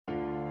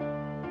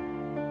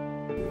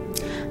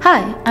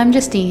Hi, I'm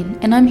Justine,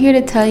 and I'm here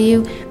to tell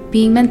you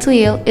being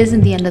mentally ill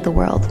isn't the end of the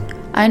world.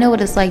 I know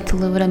what it's like to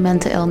live with a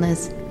mental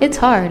illness. It's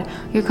hard.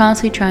 You're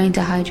constantly trying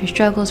to hide your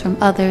struggles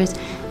from others,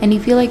 and you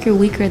feel like you're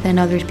weaker than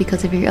others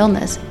because of your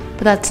illness.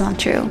 But that's not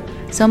true.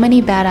 So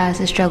many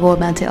badasses struggle with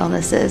mental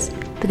illnesses,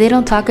 but they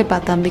don't talk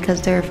about them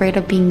because they're afraid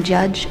of being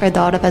judged or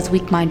thought of as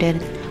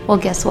weak-minded. Well,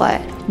 guess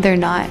what? They're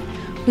not.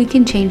 We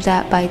can change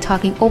that by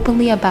talking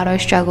openly about our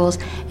struggles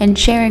and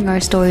sharing our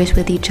stories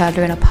with each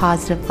other in a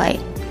positive light.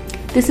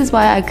 This is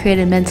why I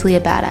created Mentally a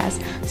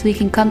Badass, so we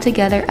can come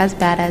together as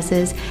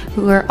badasses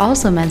who are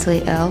also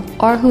mentally ill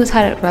or who's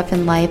had it rough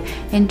in life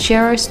and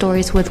share our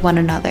stories with one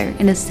another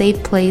in a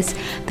safe place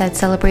that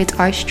celebrates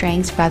our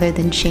strengths rather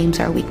than shames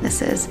our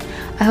weaknesses.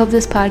 I hope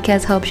this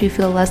podcast helps you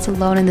feel less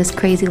alone in this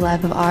crazy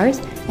life of ours,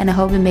 and I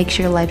hope it makes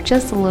your life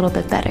just a little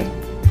bit better.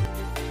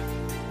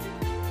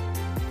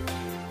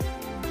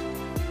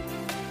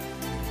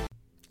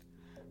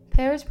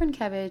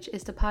 Prynkiewicz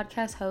is the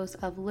podcast host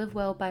of Live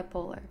Well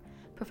Bipolar,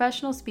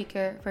 professional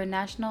speaker for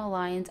National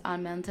Alliance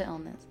on Mental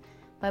Illness,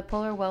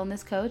 bipolar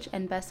wellness coach,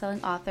 and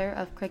best-selling author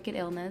of Cricket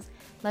Illness,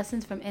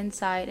 Lessons from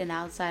Inside and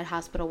Outside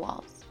Hospital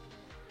Walls.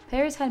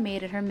 Paris had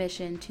made it her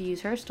mission to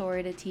use her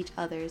story to teach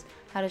others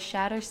how to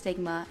shatter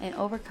stigma and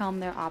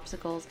overcome their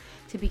obstacles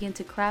to begin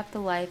to craft the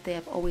life they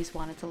have always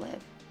wanted to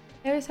live.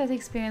 Paris has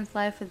experienced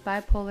life with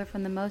bipolar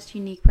from the most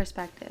unique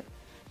perspective.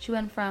 She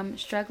went from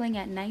struggling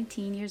at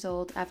 19 years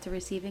old after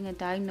receiving a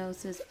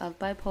diagnosis of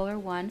bipolar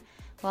 1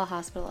 while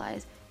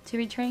hospitalized, to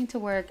returning to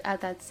work at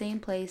that same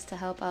place to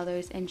help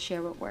others and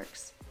share what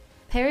works.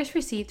 Paris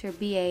received her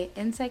BA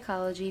in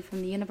psychology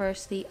from the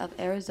University of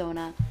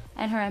Arizona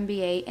and her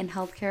MBA in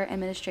healthcare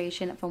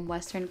administration from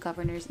Western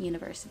Governors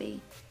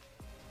University.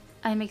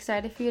 I'm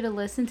excited for you to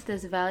listen to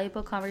this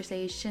valuable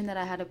conversation that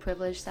I had the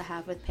privilege to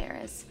have with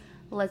Paris.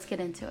 Let's get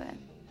into it.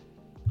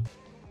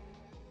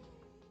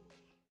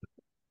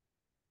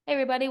 Hey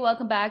everybody,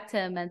 welcome back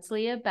to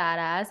Mentally a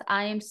Badass.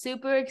 I am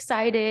super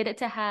excited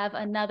to have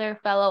another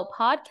fellow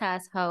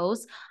podcast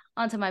host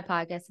onto my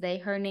podcast today.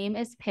 Her name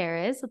is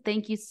Paris. So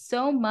thank you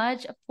so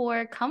much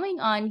for coming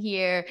on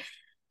here.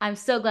 I'm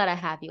so glad I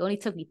have you. It only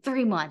took me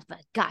 3 months, but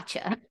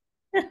gotcha.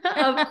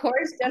 Of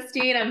course,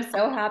 Justine. I'm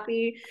so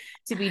happy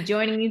to be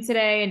joining you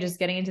today and just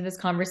getting into this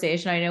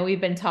conversation. I know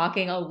we've been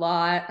talking a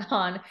lot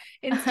on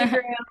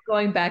Instagram,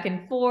 going back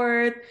and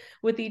forth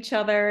with each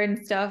other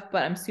and stuff,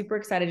 but I'm super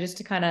excited just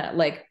to kind of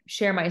like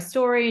share my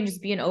story and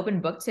just be an open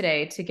book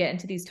today to get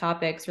into these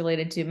topics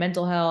related to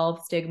mental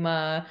health,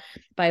 stigma,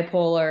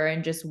 bipolar,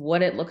 and just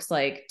what it looks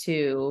like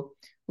to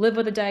live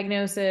with a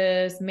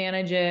diagnosis,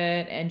 manage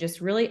it, and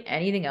just really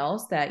anything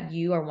else that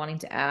you are wanting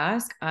to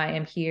ask. I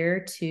am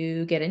here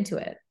to get into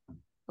it.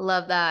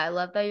 Love that. I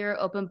love that you're an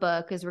open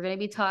book because we're going to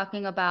be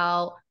talking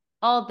about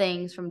all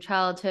things from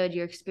childhood,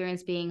 your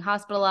experience being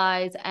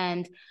hospitalized,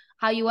 and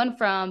how you went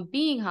from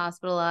being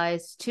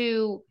hospitalized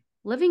to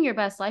living your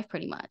best life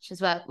pretty much, is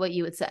what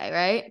you would say,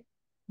 right?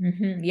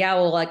 Mm-hmm. Yeah.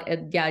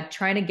 Well,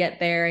 trying to get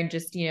there and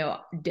just,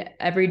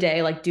 every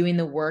day, like doing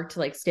the work to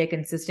like stay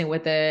consistent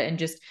with it and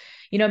just,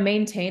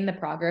 maintain the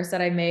progress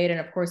that I made. And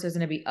of course, there's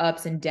going to be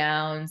ups and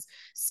downs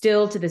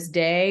still to this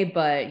day,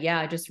 but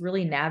yeah, just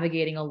really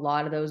navigating a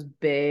lot of those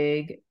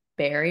big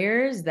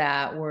barriers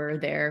that were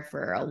there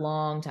for a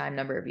long time,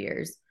 number of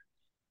years.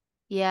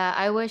 Yeah,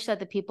 I wish that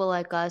the people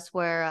like us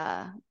were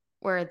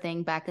a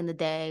thing back in the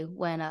day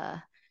when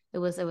it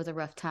was a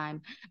rough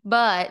time.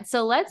 But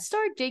so let's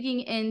start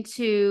digging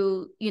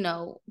into,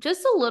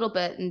 just a little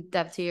bit in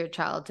depth to your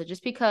childhood,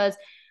 just because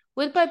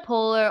with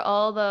bipolar,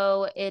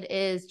 although it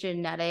is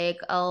genetic,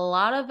 a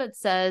lot of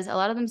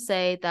them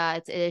say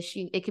that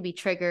it could be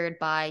triggered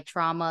by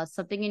trauma,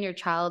 something in your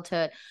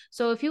childhood.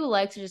 So if you would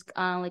like to just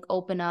like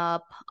open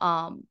up,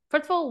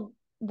 first of all,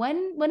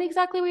 when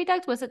exactly were you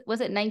diagnosed?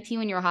 Was it 19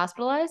 when you were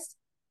hospitalized?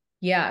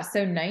 Yeah.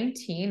 So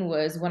 19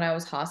 was when I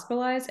was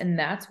hospitalized, and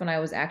that's when I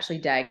was actually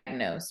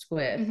diagnosed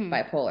with Mm-hmm.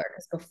 bipolar.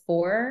 Because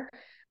before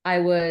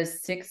I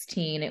was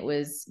 16, it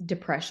was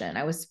depression.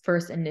 I was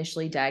first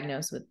initially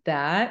diagnosed with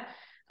that.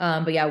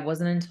 But yeah, it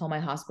wasn't until my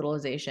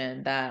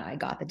hospitalization that I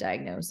got the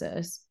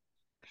diagnosis.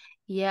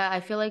 Yeah, I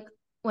feel like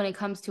when it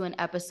comes to an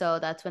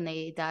episode, that's when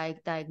they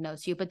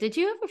diagnose you. But did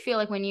you ever feel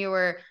like when you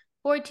were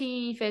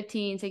 14,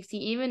 15, 16,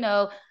 even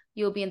though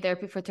you'll be in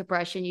therapy for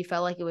depression, you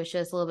felt like it was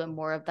just a little bit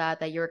more of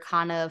that you were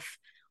kind of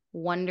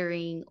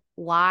wondering,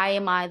 why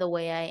am I the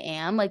way I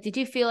am? Like, did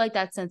you feel like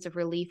that sense of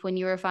relief when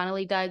you were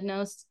finally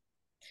diagnosed?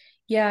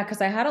 Yeah,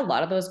 because I had a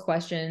lot of those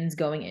questions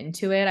going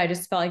into it. I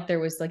just felt like there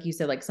was, like you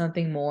said, like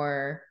something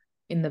more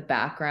in the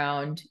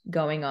background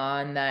going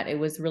on that it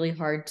was really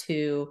hard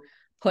to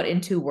put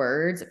into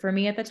words for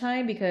me at the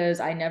time because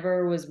I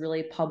never was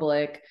really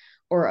public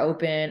or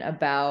open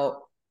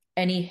about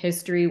any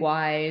history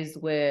wise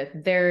with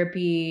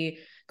therapy,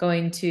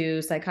 going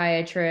to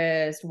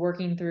psychiatrist,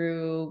 working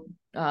through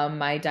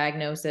my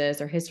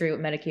diagnosis or history with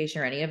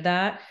medication or any of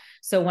that.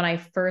 So when I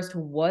first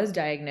was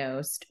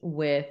diagnosed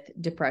with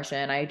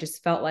depression, I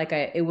just felt like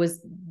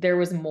there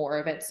was more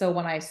of it. So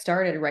when I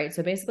started, right?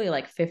 So basically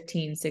like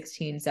 15,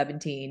 16,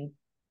 17,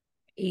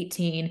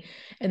 18.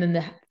 And then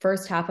the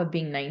first half of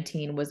being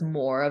 19 was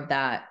more of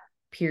that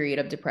period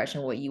of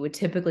depression, what you would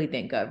typically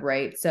think of,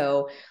 right?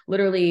 So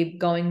literally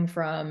going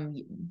from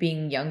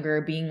being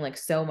younger, being like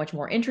so much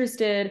more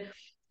interested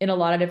in a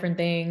lot of different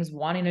things,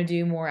 wanting to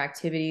do more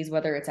activities,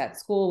 whether it's at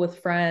school with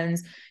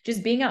friends,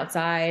 just being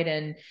outside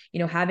and,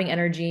 having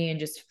energy and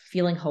just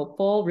feeling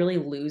hopeful, really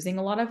losing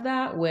a lot of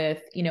that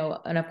with,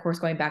 and of course,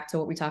 going back to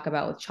what we talk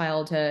about with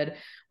childhood,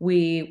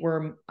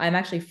 I'm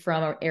actually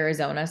from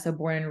Arizona, so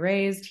born and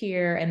raised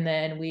here. And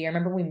then I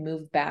remember we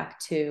moved back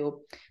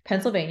to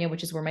Pennsylvania,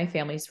 which is where my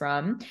family's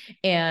from.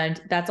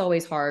 And that's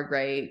always hard,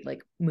 right?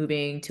 Like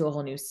moving to a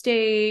whole new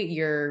state,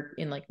 you're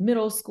in like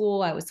middle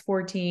school. I was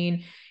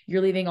 14,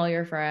 you're leaving all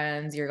your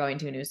friends, you're going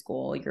to a new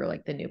school, you're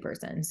like the new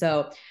person.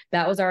 So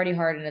that was already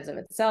hard in and of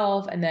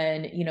itself. And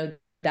then,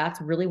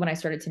 that's really when I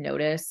started to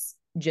notice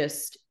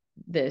just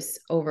this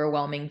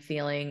overwhelming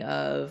feeling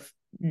of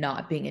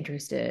not being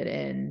interested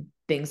in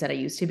things that I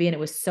used to be. And it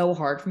was so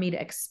hard for me to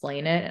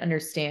explain it and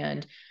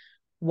understand,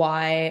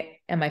 why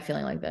am I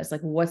feeling like this? Like,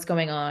 what's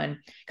going on?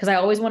 Because I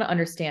always want to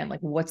understand,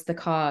 like, what's the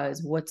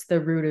cause? What's the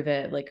root of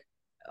it? Like,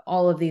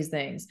 all of these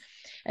things.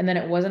 And then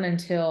it wasn't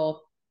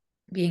until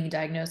being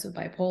diagnosed with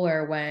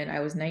bipolar when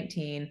I was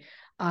 19,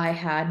 I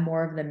had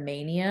more of the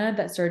mania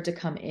that started to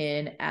come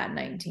in at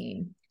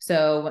 19.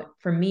 So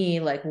for me,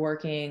 like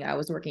I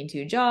was working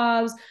 2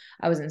 jobs.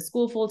 I was in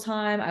school full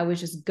time. I was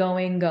just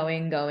going,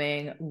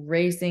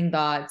 racing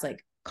thoughts,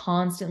 like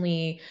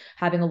constantly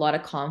having a lot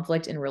of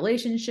conflict in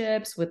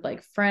relationships with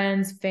like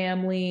friends,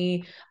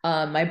 family,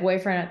 my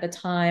boyfriend at the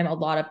time, a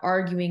lot of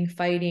arguing,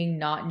 fighting,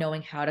 not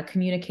knowing how to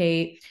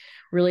communicate,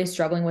 really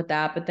struggling with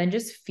that. But then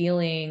just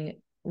feeling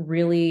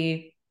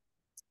really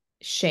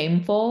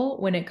shameful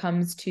when it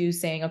comes to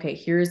saying, okay,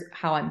 here's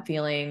how I'm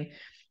feeling.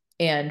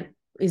 And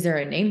is there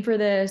a name for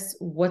this?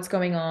 What's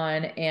going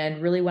on?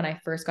 And really, when I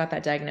first got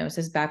that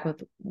diagnosis, back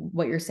with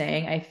what you're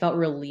saying, I felt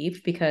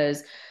relief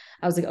because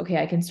I was like, okay,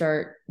 I can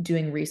start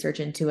doing research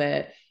into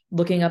it,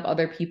 looking up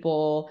other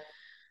people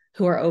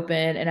who are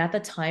open. And at the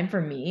time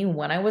for me,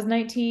 when I was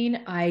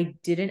 19, I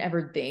didn't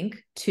ever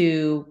think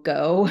to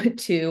go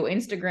to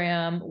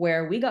Instagram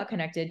where we got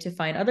connected to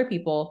find other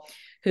people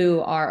who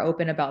are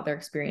open about their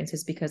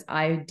experiences, because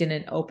I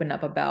didn't open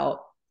up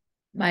about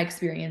my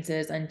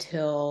experiences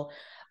until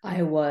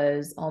I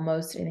was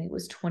almost, I think it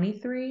was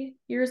 23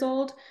 years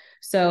old.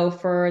 So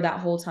for that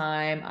whole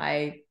time,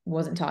 I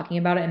wasn't talking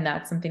about it. And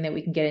that's something that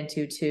we can get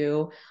into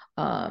too,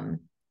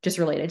 just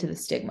related to the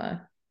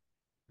stigma.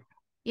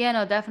 Yeah,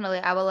 no, definitely.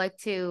 I would like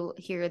to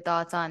hear your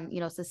thoughts on,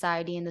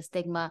 society and the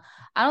stigma.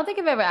 I don't think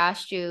I've ever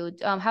asked you,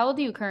 how old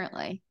are you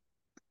currently?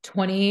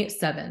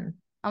 27.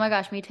 Oh my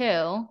gosh, me too.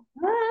 Oh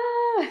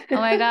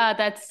my Ah. God,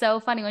 that's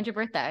so funny. When's your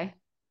birthday?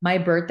 My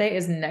birthday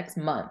is next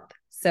month.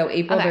 So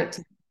April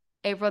Okay.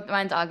 13th.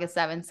 Mine's August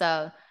 7th,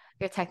 so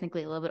you're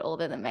technically a little bit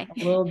older than me.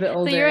 A little bit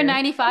So you're a older.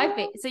 95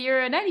 Oh, so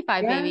you're a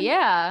 95 yeah. baby.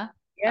 Yeah.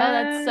 Oh,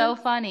 that's Yeah. so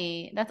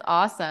funny. That's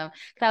awesome.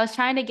 Cause I was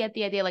trying to get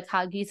the idea, like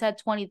how you said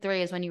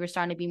 23 is when you were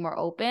starting to be more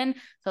open.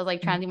 So I was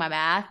like trying to do my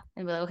math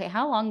and be like, okay,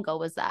 how long ago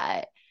was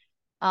that?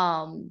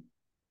 Um,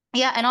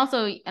 yeah, and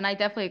also, and I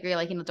definitely agree,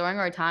 like, during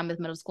our time with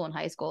middle school and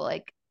high school,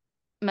 like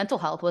mental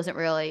health wasn't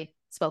really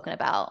spoken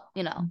about,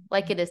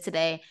 like it is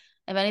today.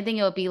 If anything,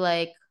 it would be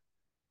like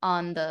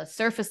on the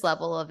surface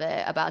level of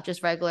it about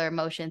just regular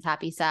emotions,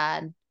 happy,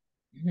 sad,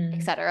 Mm-hmm.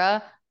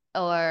 etc.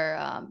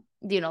 Or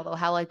they'll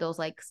have like those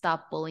like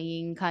stop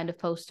bullying kind of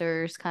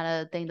posters kind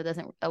of thing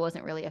that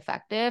wasn't really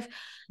effective.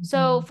 So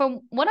Mm-hmm. from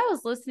what I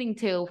was listening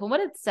to, from what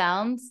it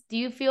sounds, do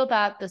you feel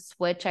that the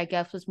switch, I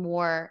guess, was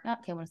more not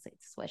okay, I want to say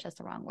switch, that's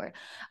the wrong word.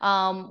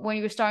 When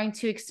you were starting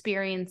to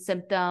experience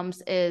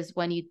symptoms is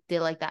when you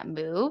did like that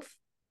move?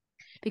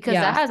 Because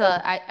that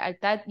Yeah. has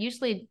that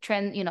usually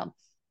trend,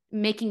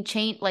 making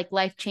change like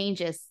life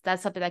changes,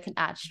 that's something that can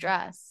add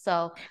stress.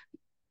 So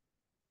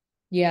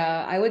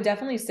Yeah, I would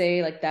definitely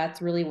say like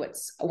that's really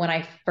what's when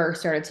I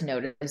first started to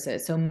notice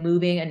it. So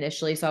moving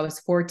initially, so I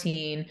was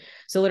 14,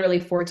 so literally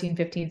 14,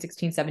 15,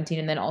 16, 17,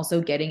 and then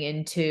also getting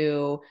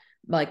into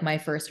like my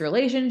first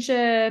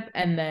relationship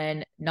and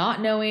then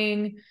not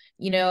knowing,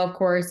 of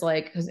course,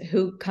 like 'cause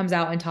who comes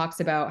out and talks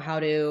about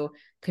how to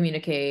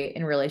communicate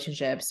in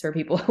relationships for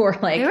people who are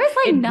there like was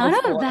like in middle none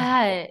of school.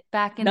 that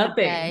back in the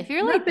day. If Nothing, you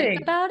really think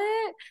nothing, about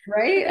it.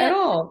 right? But At then,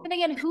 all. and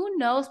again, who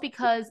knows?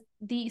 Because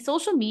the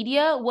social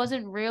media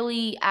wasn't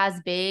really as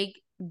big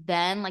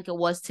then like it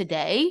was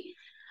today.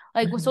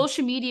 Like when Mhm.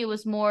 social media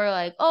was more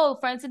like, oh,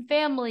 friends and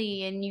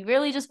family, and you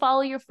really just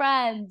follow your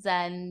friends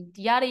and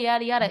yada,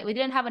 yada, yada. We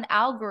didn't have an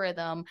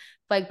algorithm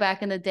like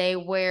back in the day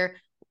where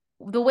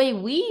the way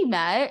we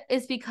met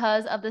is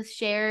because of the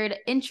shared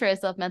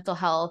interest of mental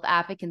health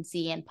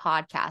advocacy and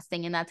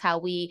podcasting. And that's how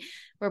we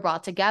were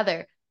brought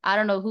together. I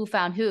don't know who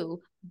found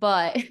who,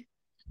 but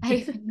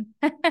I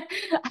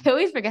I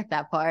always forget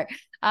that part.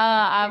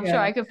 I'm sure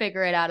I Yeah. could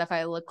figure it out if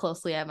I look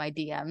closely at my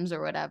DMs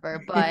or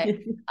whatever. But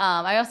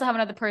I also have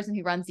another person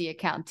who runs the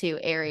account too,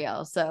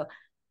 Ariel. So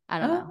I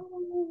don't Oh,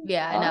 know.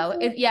 Yeah, I know.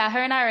 Awesome. Yeah, her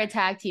and I are a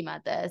tag team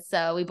at this.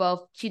 So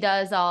she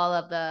does all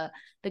of the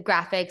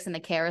graphics and the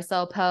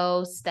carousel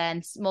posts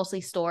and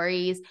mostly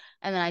stories,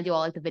 and then I do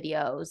all like the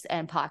videos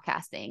and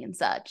podcasting and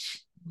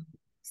such.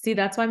 See,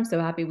 that's why I'm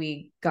so happy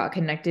we got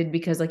connected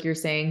because like you're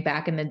saying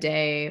back in the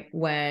day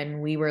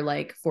when we were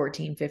like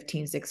 14,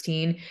 15,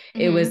 16,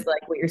 it was Mm-hmm.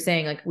 like what you're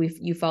saying, like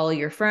you follow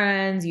your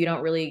friends, you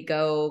don't really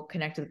go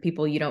connect with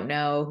people you don't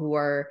know who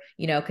are,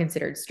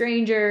 considered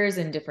strangers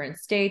in different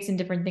states and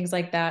different things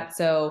like that.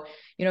 So,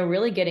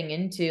 really getting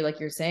into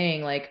like you're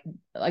saying, like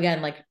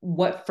again, like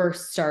what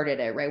first started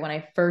it, right? When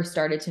I first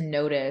started to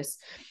notice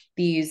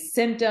these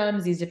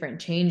symptoms, these different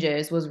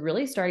changes was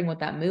really starting with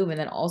that move and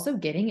then also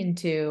getting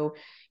into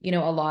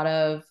a lot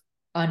of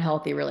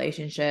unhealthy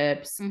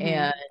relationships Mm-hmm.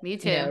 and, Me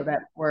too.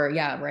 that were,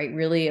 yeah, right,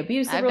 really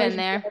abusive I've been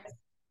relationships, there.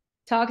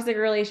 toxic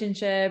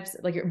relationships,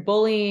 like you're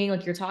bullying,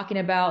 like you're talking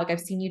about, like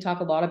I've seen you talk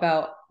a lot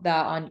about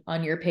that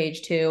on your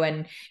page too.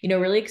 And,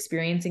 really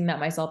experiencing that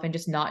myself and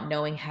just not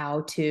knowing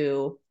how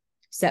to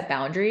set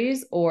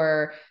boundaries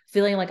or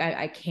feeling like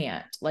I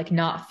can't, like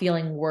not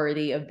feeling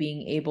worthy of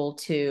being able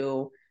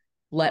to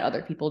let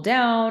other people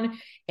down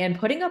and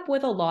putting up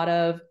with a lot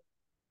of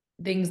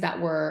things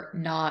that were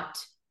not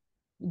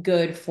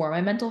good for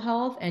my mental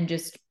health and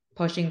just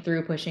pushing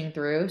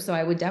through. So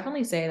I would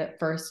definitely say that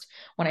first,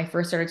 when I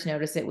first started to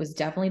notice it was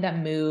definitely that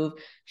move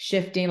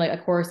shifting, like,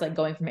 of course, like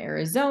going from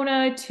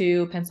Arizona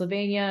to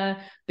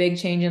Pennsylvania, big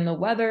change in the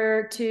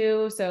weather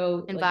too. So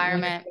like when you're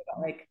Environment. talking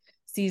about like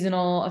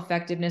seasonal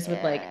effectiveness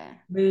with like Yeah.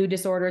 mood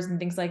disorders and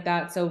things like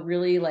that. So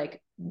really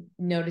like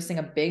noticing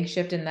a big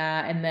shift in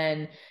that. And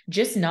then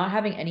just not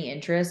having any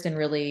interest in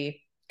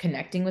really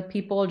connecting with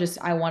people. Just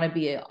I wanted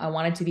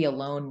to be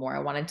alone more. I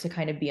wanted to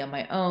kind of be on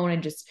my own,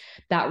 and just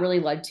that really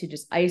led to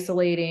just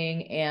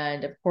isolating.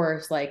 And of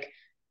course, like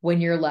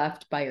when you're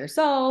left by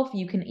yourself,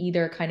 you can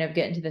either kind of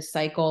get into this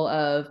cycle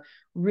of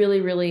really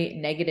really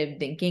negative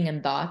thinking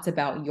and thoughts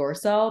about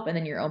yourself and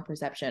then your own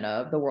perception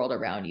of the world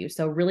around you.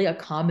 So really a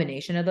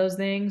combination of those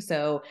things.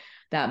 So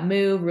that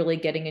move, really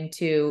getting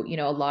into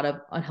a lot of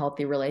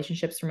unhealthy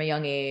relationships from a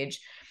young age,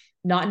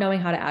 not knowing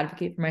how to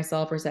advocate for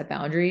myself or set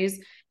boundaries.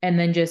 And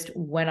then just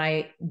when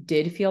I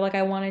did feel like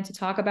I wanted to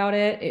talk about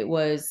it, it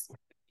was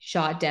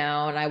shot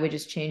down. I would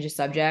just change the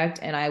subject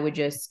and I would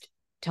just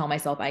tell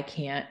myself, I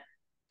can't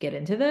get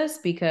into this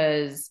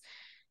because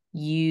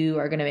you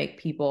are going to make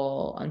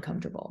people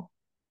uncomfortable.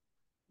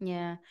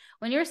 Yeah.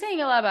 When you're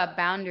saying a lot about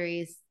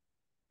boundaries,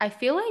 I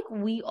feel like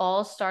we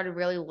all started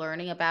really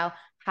learning about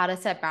how to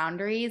set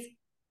boundaries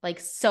like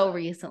so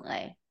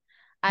recently.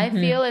 I Mm-hmm.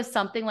 feel if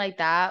something like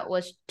that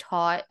was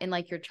taught in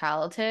like your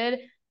childhood,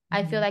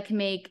 I feel Mm-hmm. that can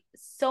make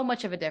so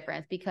much of a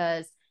difference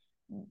because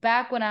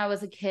back when I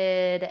was a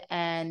kid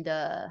and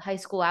high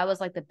school, I was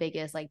like the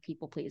biggest like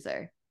people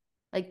pleaser,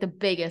 like the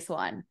biggest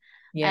one.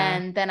 Yeah.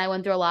 And then I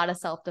went through a lot of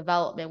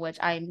self-development, which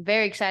I'm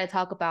very excited to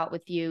talk about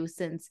with you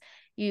since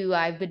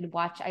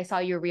I saw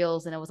your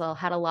reels and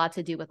had a lot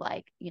to do with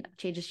like,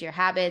 changes to your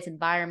habits,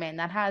 environment. And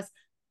that has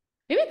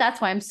maybe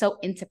that's why I'm so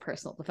into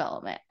personal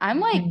development. I'm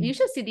like, Mm-hmm. you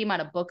should see the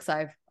amount of books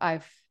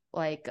I've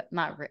like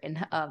not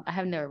written. I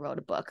have never wrote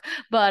a book,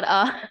 but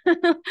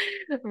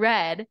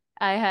read.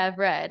 I have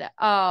read.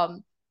 But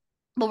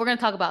we're gonna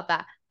talk about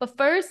that. But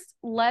first,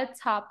 let's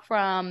hop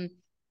from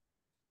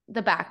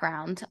the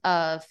background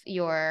of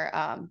your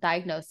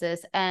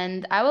diagnosis,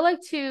 and I would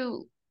like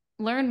to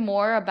learn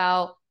more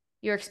about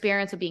your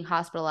experience with being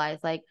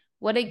hospitalized. Like,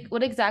 what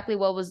exactly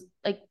what was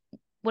like,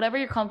 whatever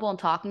you're comfortable in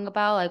talking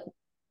about. Like,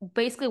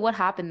 basically, what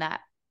happened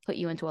that put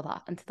you into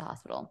the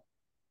hospital?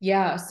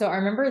 Yeah. So I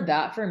remember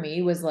that for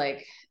me was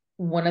like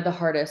one of the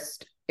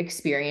hardest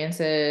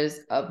experiences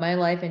of my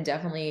life and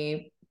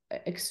definitely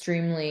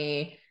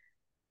extremely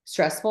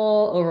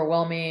stressful,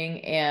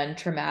 overwhelming, and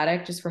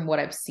traumatic just from what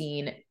I've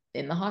seen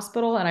in the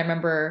hospital. And I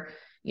remember,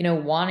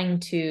 wanting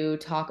to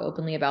talk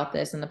openly about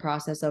this in the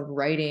process of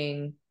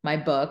writing my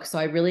book. So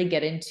I really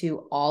get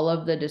into all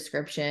of the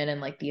description and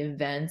like the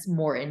events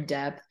more in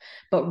depth.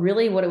 But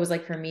really, what it was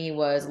like for me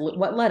was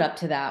what led up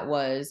to that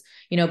was,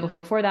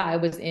 before that, I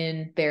was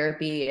in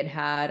therapy and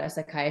had a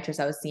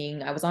psychiatrist I was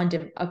seeing. I was on,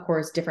 of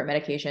course, different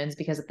medications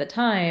because at the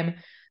time,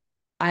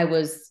 I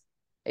was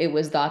it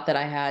was thought that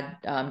I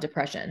had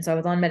depression. So I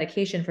was on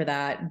medication for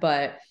that.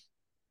 But,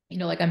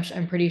 like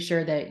I'm pretty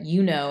sure that,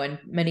 and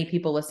many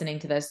people listening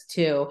to this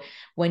too,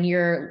 when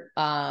you're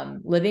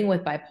living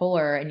with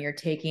bipolar and you're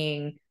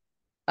taking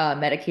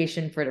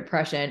medication for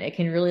depression, it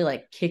can really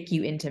like kick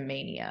you into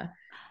mania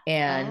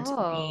and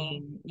Oh,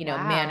 being,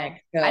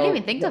 manic. wow. I didn't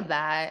even So think of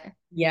that.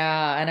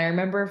 yeah, and I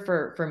remember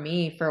for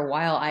me for a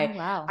while, Oh, I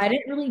wow. I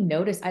didn't really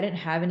notice. I didn't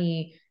have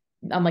any.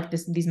 I'm like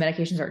these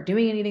medications aren't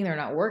doing anything. They're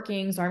not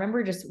working. So I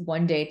remember just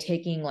one day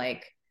taking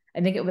like I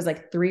think it was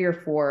like 3 or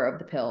 4 of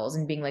the pills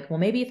and being like, well,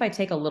 maybe if I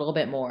take a little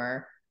bit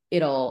more,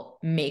 it'll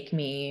make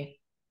me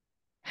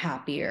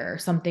happier.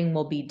 Something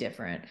will be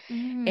different.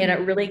 And it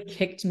really Mm.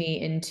 kicked me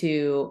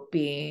into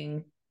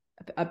being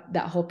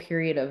that whole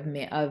period of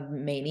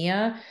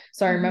mania.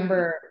 So I Mm-hmm.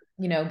 remember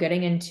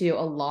getting into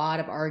a lot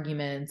of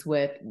arguments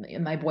with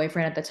my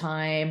boyfriend at the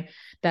time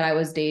that I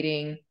was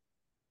dating,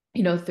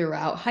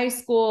 throughout high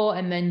school.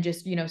 And then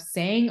just,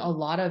 saying a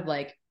lot of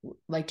like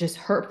just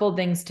hurtful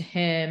things to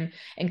him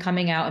and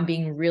coming out and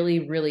being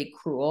really, really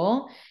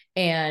cruel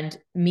and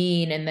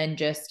mean. And then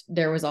just,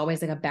 there was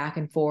always like a back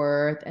and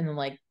forth and then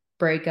like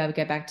break up,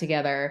 get back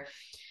together.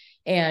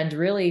 And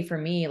really for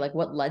me, like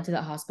what led to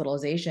that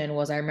hospitalization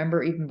was I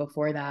remember even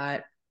before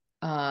that,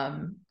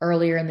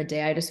 earlier in the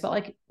day, I just felt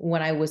like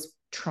when I was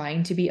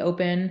trying to be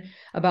open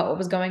about what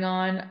was going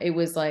on, it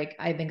was like,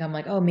 I think I'm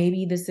like, oh,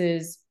 maybe this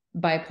is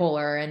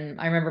bipolar. And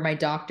I remember my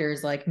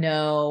doctor's like,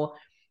 no,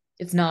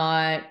 it's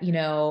not,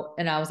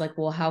 and I was like,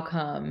 well, how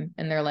come?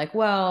 And they're like,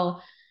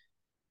 well,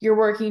 you're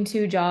working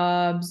 2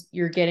 jobs,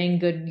 you're getting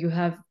good, you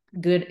have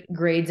good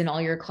grades in all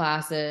your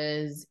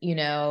classes,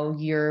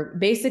 you're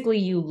basically,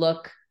 you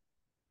look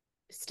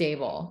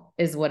stable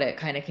is what it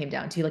kind of came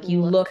down to. Like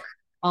you look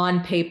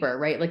on paper,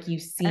 right? Like you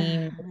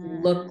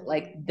look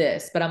like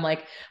this, but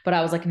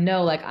I was like,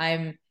 no, like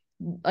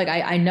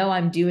I know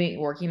I'm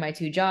working my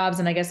 2 jobs.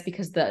 And I guess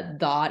because the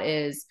thought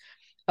is,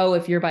 oh,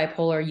 if you're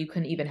bipolar, you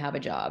couldn't even have a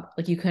job.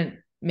 Like you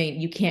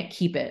can't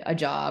keep it a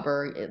job,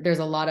 or there's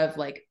a lot of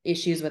like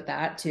issues with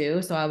that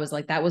too. So I was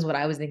like, that was what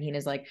I was thinking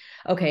is like,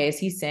 okay, is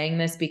he saying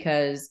this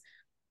because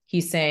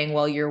he's saying,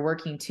 well, you're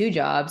working 2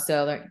 jobs,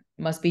 so there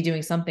must be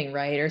doing something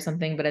right or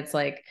something. But it's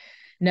like,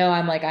 no,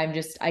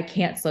 I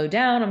can't slow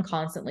down. I'm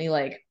constantly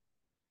like,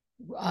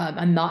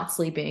 I'm not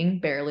sleeping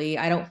barely.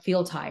 I don't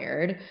feel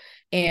tired.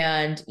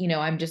 And,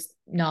 I'm just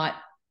not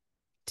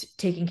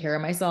taking care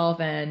of myself.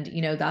 And,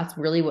 that's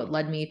really what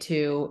led me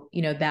to,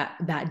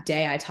 that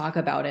day I talk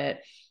about it,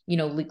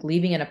 like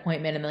leaving an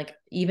appointment and like,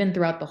 even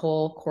throughout the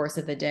whole course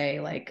of the day,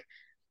 like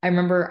I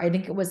remember, I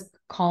think it was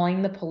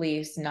calling the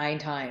police 9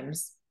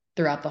 times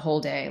throughout the whole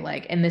day.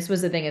 Like, and this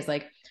was the thing is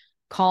like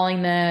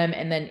calling them.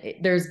 And then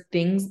there's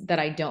things that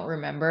I don't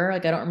remember.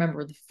 Like, I don't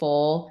remember the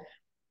full,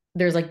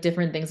 there's like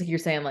different things like you're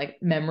saying, like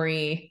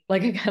memory,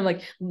 like kind of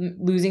like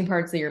losing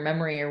parts of your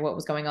memory or what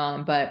was going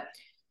on, but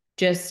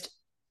just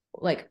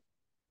like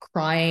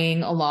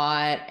crying a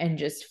lot and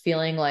just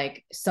feeling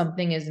like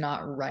something is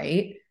not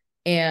right.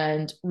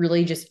 And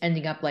really just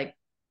ending up like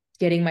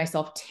getting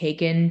myself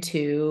taken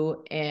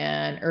to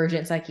an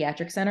urgent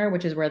psychiatric center,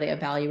 which is where they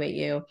evaluate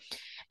you.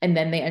 And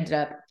then they ended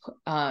up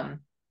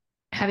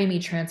having me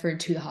transferred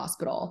to the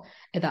hospital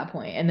at that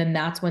point. And then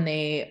that's when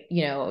they,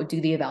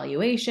 do the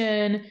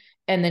evaluation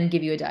and then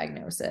give you a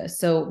diagnosis.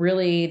 So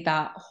really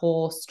that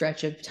whole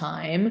stretch of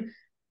time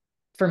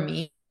for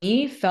me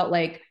felt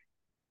like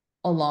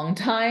a long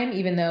time,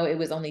 even though it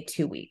was only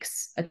 2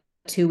 weeks, a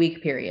 2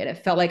 week period. I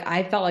felt like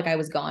I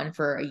was gone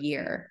for a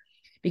year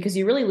because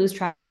you really lose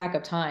track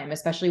of time,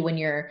 especially when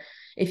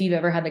if you've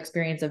ever had the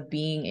experience of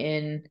being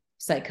in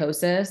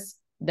psychosis,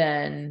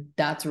 then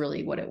that's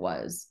really what it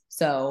was.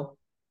 So,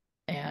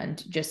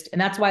 and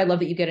that's why I love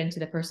that you get into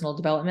the personal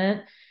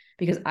development,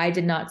 because I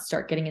did not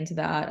start getting into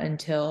that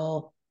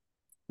until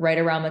right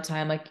around the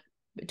time, like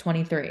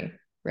 23,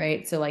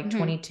 right? So like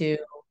 22,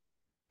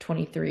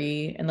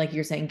 23. And like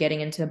you're saying,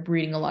 getting into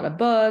reading a lot of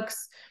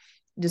books,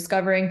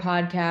 discovering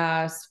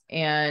podcasts,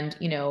 and,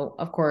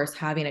 of course,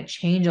 having to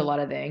change a lot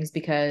of things,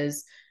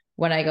 because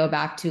when I go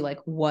back to like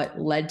what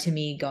led to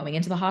me going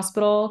into the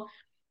hospital,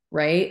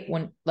 right?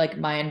 When like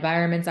my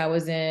environments I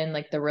was in,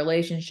 like the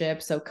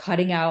relationship, so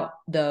cutting out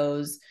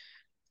those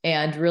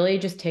and really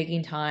just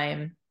taking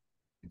time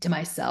to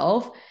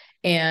myself.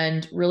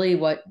 And really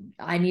what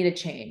I need to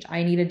change,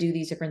 I need to do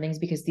these different things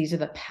because these are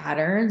the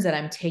patterns that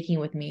I'm taking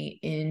with me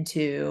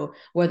into,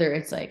 whether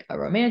it's like a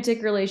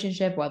romantic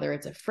relationship, whether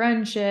it's a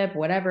friendship,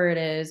 whatever it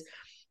is,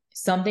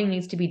 something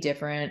needs to be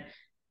different.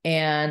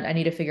 And I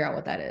need to figure out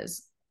what that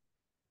is.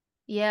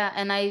 Yeah.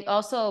 And I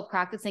also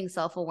practicing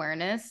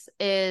self-awareness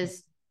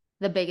is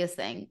the biggest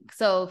thing.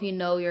 So if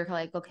you're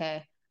like,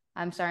 okay,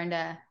 I'm starting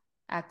to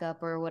act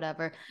up or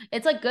whatever,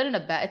 it's like good and a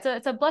bad.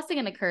 It's a blessing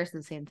and a curse at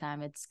the same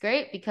time. It's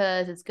great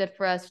because it's good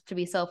for us to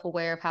be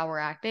self-aware of how we're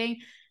acting.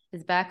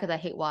 It's bad because I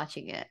hate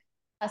watching it.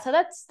 So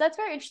that's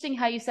very interesting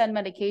how you said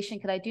medication,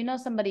 because I do know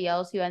somebody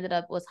else who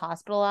was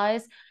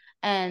hospitalized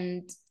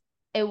and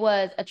it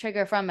was a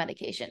trigger from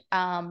medication.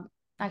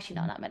 Actually,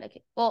 no, not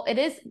medication. Well,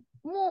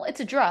 it's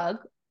a drug,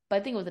 but I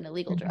think it was an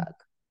illegal drug.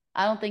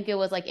 I don't think it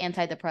was like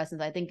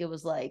antidepressants. I think it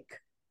was like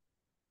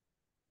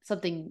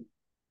something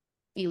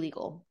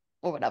illegal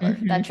or whatever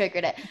that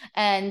triggered it.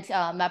 And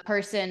that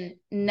person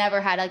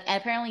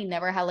apparently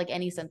never had like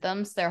any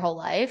symptoms their whole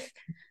life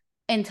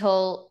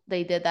until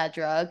they did that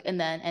drug, and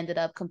then ended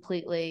up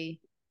completely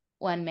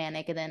went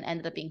manic, and then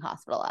ended up being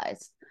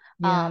hospitalized.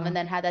 Yeah. And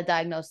then had that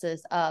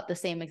diagnosis of the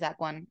same exact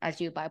one as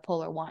you,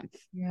 bipolar 1.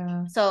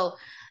 Yeah. So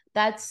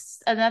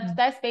that's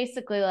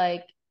basically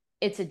like,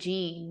 it's a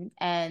gene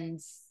and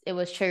it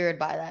was triggered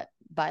by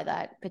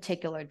that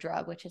particular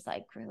drug, which is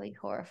like really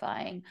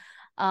horrifying.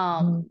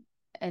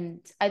 And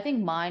I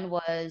think mine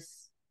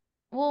was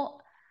I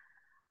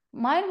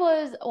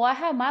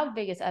had my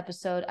biggest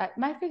episode.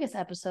 My biggest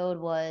episode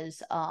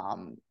was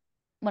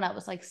when I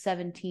was like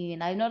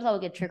 17. I noticed I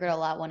would get triggered a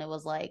lot when it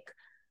was like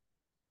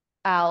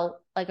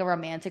out like a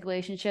romantic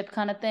relationship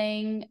kind of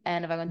thing,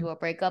 and if I'm going to do a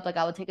breakup, like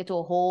I would take it to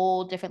a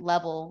whole different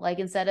level. Like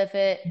instead of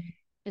it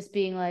just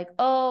being like,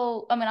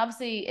 oh, I mean,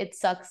 obviously it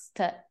sucks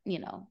to,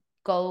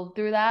 go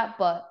through that,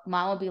 but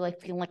mine would be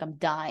like feeling like I'm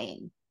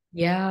dying.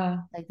 Yeah.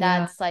 Like Yeah.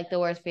 that's like the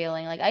worst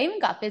feeling. Like I even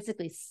got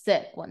physically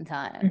sick one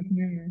time.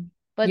 Mhm.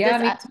 But Yeah,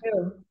 this, me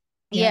too.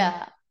 Yeah.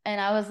 yeah. And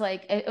I was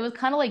like, it was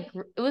kind of like,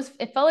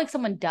 it felt like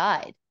someone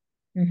died.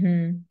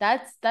 Hmm.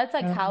 That's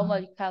like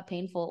Um, how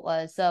painful it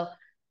was. So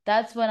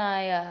that's when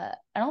I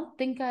don't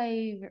think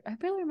I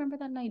really remember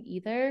that night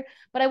either,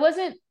 but I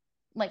wasn't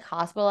like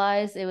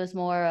hospitalized. It was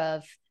more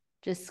of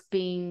just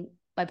being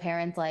my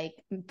parents like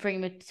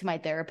bringing me to my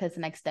therapist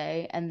the next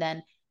day, and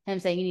then him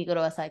saying you need to go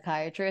to a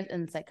psychiatrist,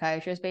 and the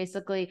psychiatrist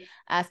basically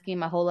asking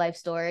my whole life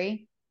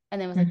story, and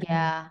then was like, mhm.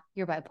 yeah,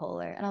 you're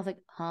bipolar. And I was like,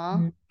 huh?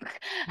 Mhm.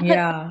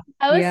 Yeah.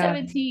 I was Yeah.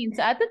 17,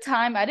 so at the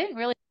time I didn't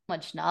really have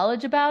much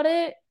knowledge about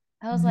it.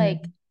 I was like,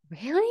 Hmm.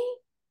 really?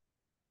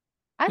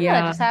 I thought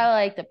I Yeah. just had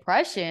like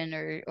depression,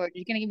 or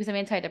you're gonna give me some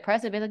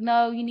antidepressant. But like,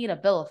 no, you need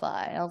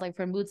Abilify. And I was like,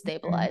 for mood Hmm.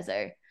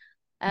 stabilizer.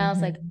 And I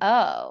was like, Hmm.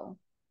 oh,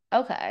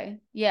 okay.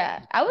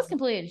 Yeah. I was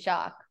completely in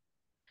shock.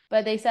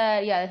 But they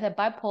said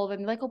bipolar.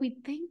 And they're like, oh, we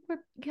think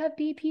you have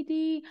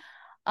BPD.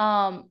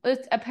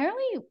 It's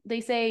apparently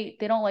they say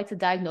they don't like to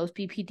diagnose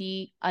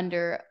BPD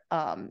under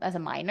as a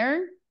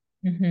minor.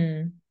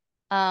 Hmm.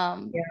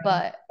 Yeah.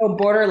 But Oh,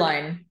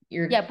 borderline.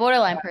 yeah, You're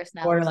borderline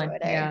personality borderline.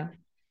 disorder. Yeah.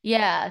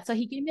 Yeah, so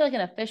he gave me like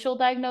an official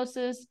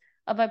diagnosis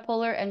of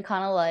bipolar and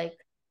kind of like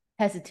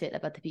hesitant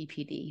about the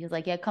BPD. He was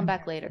like, "Yeah, come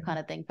back later," Mhm. kind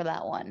of thing for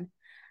that one.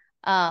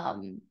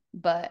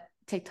 But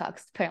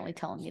TikTok's apparently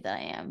telling me that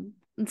I am.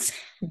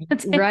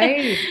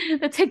 Right.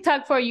 The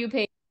TikTok for you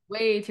page is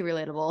way too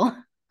relatable.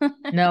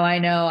 No, I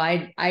know.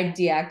 I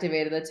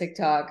deactivated the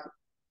TikTok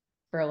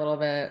for a little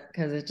bit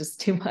because it's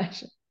just too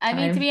much I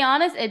mean, to time. be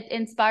honest, it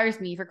inspires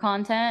me for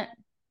content.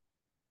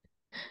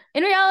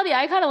 In reality,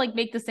 I kind of like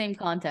make the same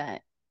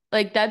content.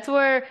 Like that's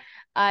where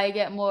I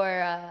get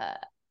more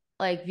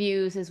like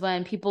views is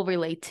when people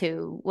relate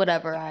to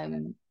whatever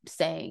I'm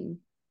saying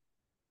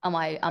on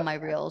my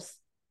reels.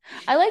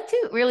 I like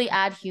to really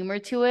add humor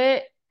to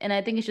it, and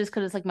I think it's just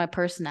because it's like my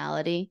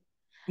personality.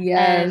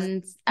 Yes.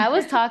 And I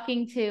was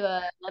talking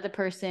to another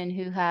person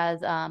who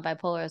has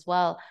bipolar as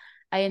well.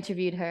 I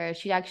interviewed her.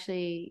 She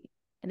actually,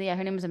 yeah,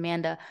 her name is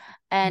Amanda.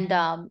 And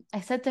Mhm. I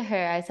said to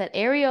her, I said,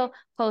 Ariel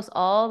posts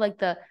all like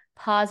the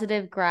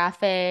positive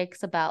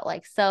graphics about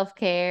like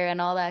self-care and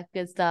all that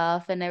good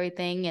stuff and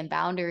everything and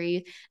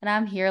boundaries. And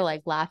I'm here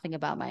like laughing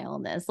about my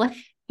illness.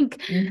 Like,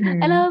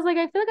 and I Mhm. was like,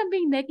 I feel like I'm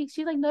being Nikki.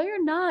 She's like, no,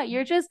 you're not.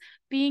 You're just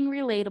being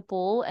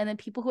relatable. And then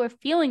people who are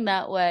feeling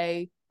that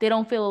way, they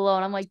don't feel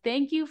alone. I'm like,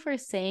 thank you for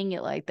saying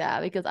it like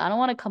that because I don't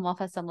want to come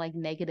off as some like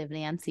negative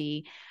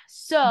Nancy.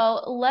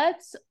 So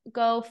let's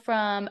go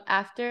from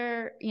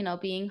after,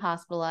 being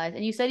hospitalized.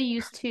 And you said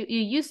you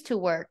used to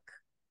work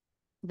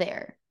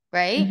there,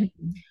 right? Mhm.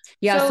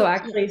 Yeah, so So yeah.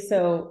 actually,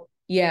 so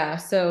yeah,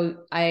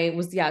 so I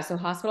was, yeah, so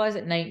hospitalized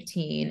at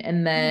 19,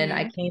 and then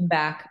I Mm-hmm. came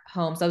back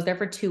home. So I was there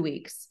for 2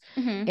 weeks.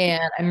 Mm-hmm.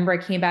 And I remember I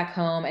came back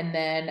home, and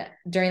then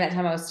during that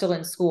time I was still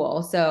in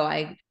school. So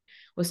I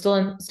was still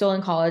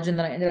in college, and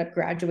then I ended up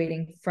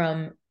graduating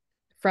from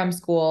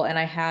school, and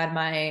I had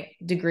my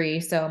degree,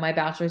 so my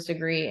bachelor's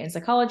degree in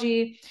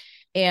psychology,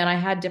 and I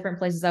had different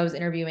places I was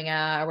interviewing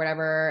at or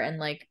whatever, and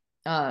like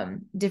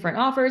different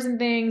offers and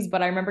things.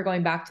 But I remember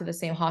going back to the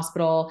same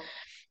hospital,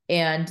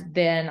 and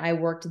then I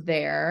worked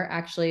there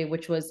actually,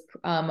 which was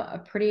a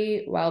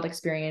pretty wild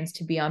experience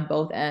to be on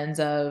both ends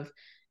of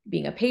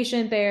being a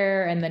patient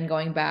there and then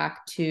going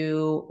back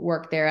to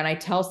work there. And I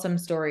tell some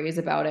stories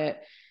about it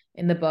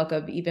in the book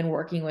of even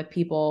working with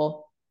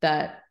people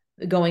that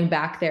going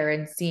back there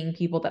and seeing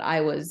people that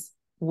I was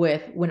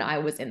with when I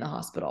was in the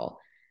hospital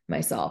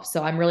myself.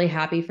 So I'm really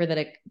happy for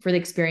the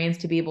experience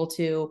to be able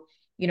to,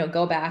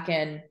 go back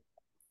and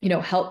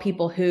help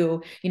people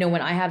who,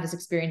 when I have this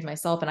experience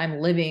myself and I'm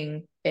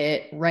living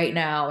it right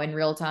now in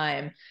real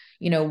time,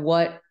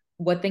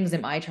 what things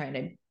am I trying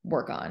to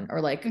work on, or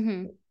like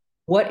Mm-hmm.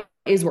 what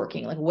is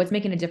working, like what's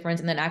making a difference,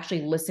 and then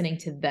actually listening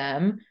to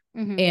them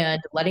Mm-hmm.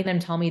 and letting them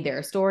tell me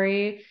their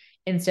story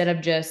instead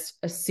of just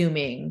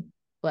assuming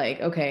like,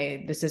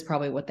 okay, this is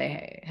probably what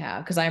they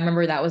have. Because I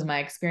remember that was my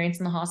experience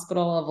in the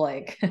hospital of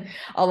like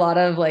a lot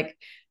of like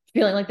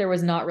feeling like there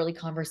was not really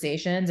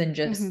conversations and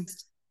Mm-hmm.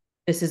 just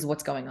this is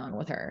what's going on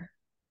with her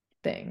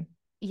thing.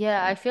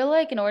 Yeah, I feel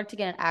like in order to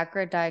get an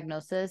accurate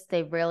diagnosis,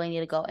 they really need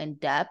to go in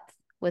depth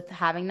with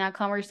having that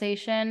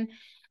conversation.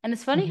 And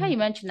it's funny how Mhm. you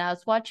mentioned that. I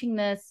was watching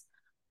this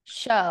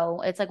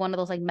show. It's like one of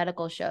those like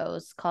medical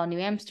shows called New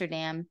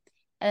Amsterdam.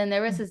 And then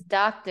there was this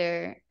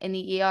doctor in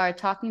the ER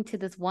talking to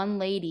this one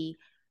lady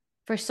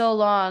for so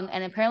long,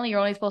 and apparently you're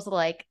only supposed to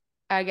like,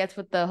 I guess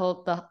with the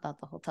whole the not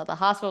the hotel, the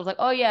hospital was like,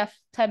 oh yeah,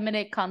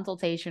 10-minute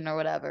consultation or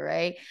whatever,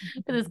 right?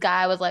 But this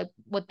guy was like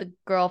with the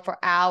girl for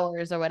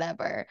hours or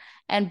whatever,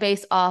 and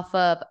based off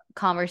of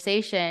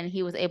conversation,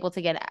 he was able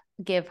to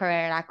give her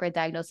an accurate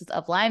diagnosis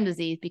of Lyme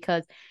disease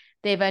because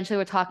they eventually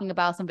were talking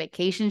about some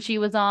vacation she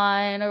was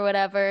on or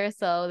whatever.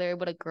 So they're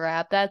able to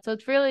grab that. So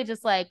it's really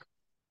just like,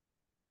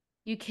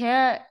 you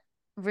can't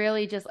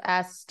really just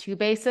ask too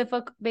basic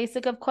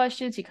of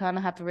questions. You kind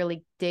of have to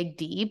really dig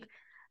deep.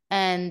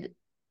 And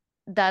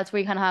that's where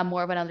you kind of have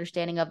more of an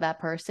understanding of that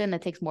person.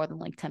 It takes more than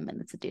like 10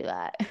 minutes to do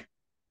that.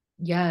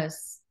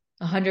 Yes,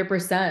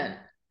 100%.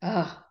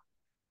 Ugh.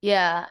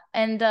 Yeah.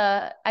 And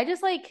I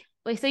just like,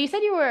 wait, so you said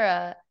you were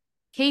a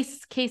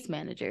case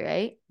manager,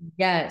 right?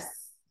 Yes.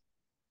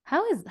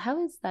 How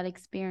is that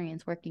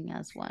experience working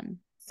as one?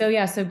 So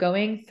yeah, so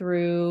going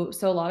through,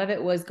 so a lot of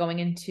it was going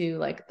into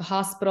like the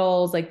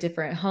hospitals, like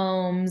different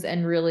homes,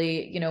 and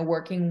really,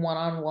 working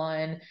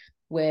one-on-one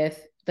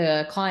with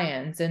the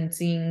clients and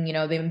seeing,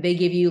 they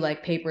give you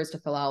like papers to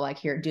fill out, like,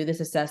 here, do this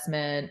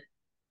assessment,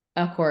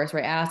 of course,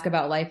 right? Ask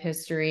about life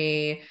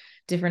history,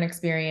 different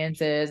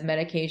experiences,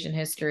 medication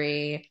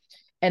history,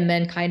 and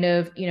then kind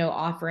of,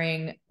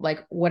 offering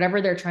like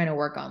whatever they're trying to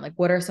work on. Like,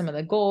 what are some of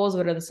the goals?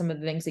 What are some of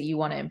the things that you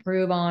want to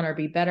improve on or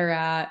be better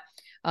at?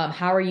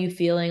 How are you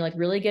feeling? Like,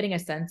 really getting a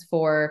sense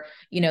for,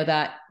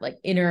 that like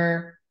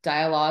inner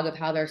dialogue of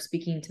how they're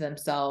speaking to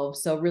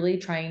themselves. So really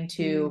trying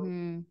to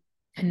Mm-hmm.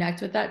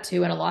 connect with that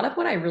too. And a lot of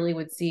what I really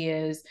would see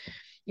is,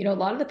 a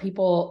lot of the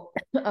people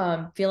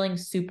feeling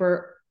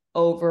super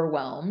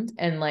overwhelmed,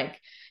 and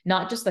like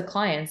not just the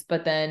clients,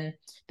 but then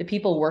the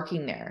people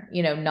working there,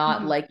 not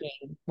Mm-hmm.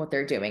 liking what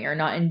they're doing or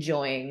not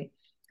enjoying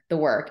the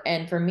work.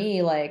 And for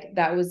me, like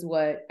that was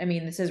what, I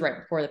mean, this is right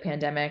before the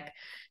pandemic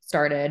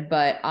started,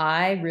 but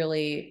I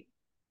really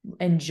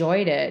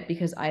enjoyed it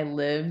because I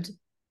lived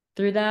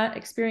through that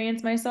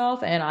experience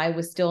myself, and I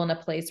was still in a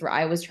place where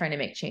I was trying to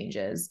make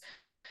changes.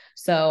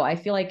 So I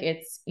feel like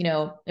it's,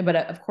 but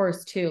of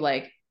course too,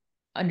 like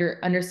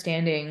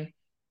understanding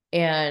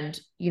and,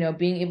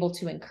 being able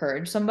to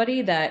encourage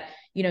somebody that,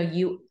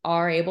 you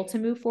are able to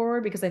move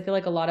forward, because I feel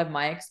like a lot of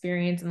my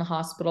experience in the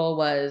hospital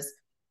was,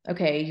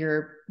 okay,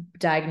 you're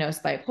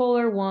diagnosed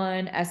bipolar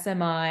 1,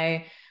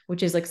 SMI,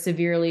 which is like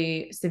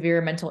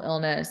severe mental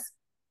illness.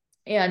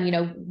 And,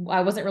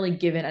 I wasn't really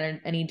given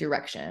any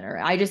direction, or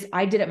I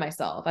did it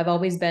myself. I've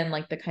always been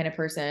like the kind of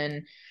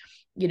person,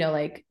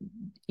 like,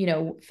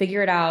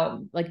 figure it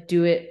out, like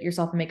do it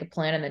yourself and make a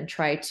plan and then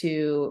try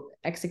to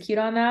execute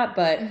on that.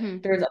 But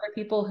Mm-hmm. there's other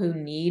people who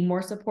need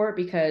more support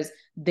because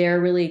they're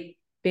really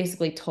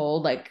basically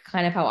told, like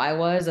kind of how I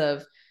was,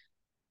 of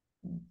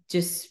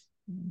just,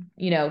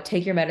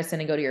 take your medicine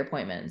and go to your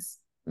appointments.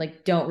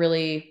 Like, don't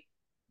really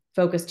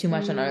focus too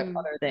much on Mm.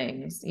 other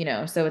things,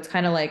 so it's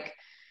kind of like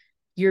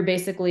you're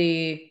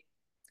basically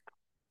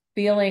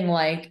feeling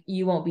like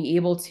you won't be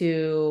able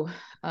to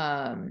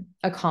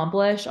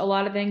accomplish a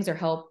lot of things or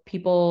help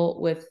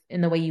people with in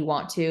the way you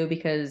want to,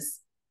 because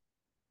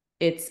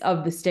it's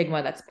of the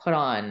stigma that's put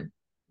on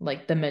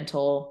like the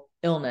mental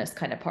illness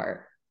kind of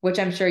part, which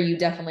I'm sure you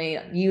definitely,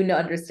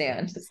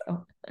 understand.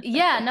 So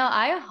Yeah, no,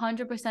 I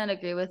 100%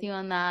 agree with you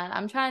on that.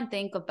 I'm trying to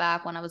think of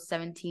back when I was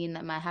 17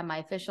 that I had my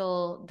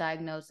official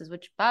diagnosis,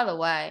 which by the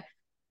way,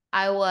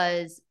 I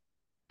was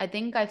I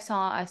think I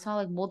saw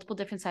like multiple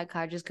different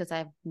psychiatrists because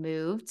I've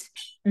moved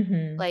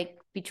mm-hmm. like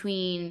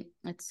between,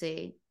 let's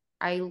see,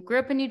 I grew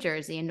up in New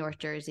Jersey, in North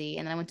Jersey,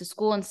 and then I went to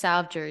school in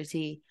South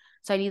Jersey.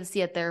 So I needed to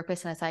see a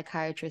therapist and a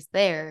psychiatrist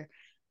there.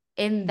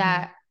 In Mm-hmm.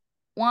 that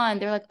one,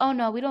 they're like, oh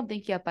no, we don't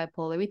think you have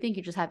bipolar. We think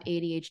you just have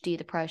ADHD,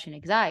 depression,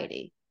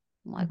 anxiety.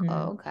 I'm like, oh,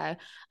 Mm-hmm. okay.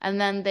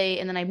 And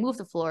then I moved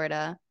to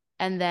Florida,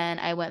 and then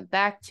I went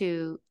back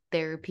to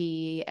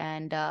therapy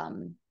and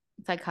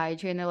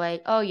psychiatry, and they're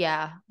like, oh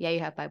yeah, you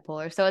have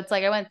bipolar. So it's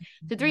like I went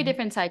to three Mm-hmm.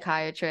 different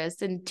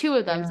psychiatrists, and two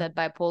of them Yeah. said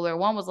bipolar.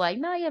 One was like,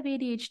 no, you have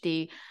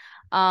ADHD.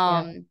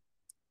 Yeah.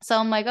 So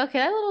I'm like, okay,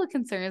 that little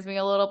concerns me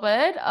a little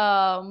bit.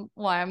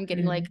 Why I'm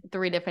getting Mm-hmm.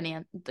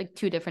 like like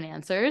two different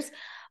answers.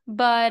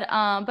 But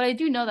I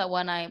do know that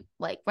when I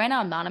like right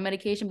now I'm not on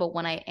medication, but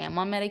when I am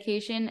on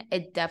medication,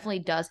 it definitely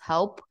does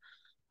help.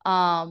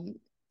 Um,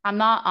 I'm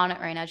not on it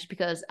right now just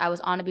because I was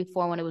on it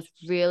before when it was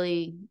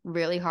really,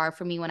 really hard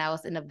for me when I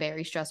was in a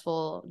very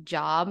stressful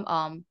job.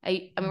 I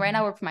mean right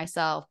now I work for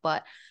myself,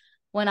 but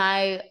when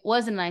I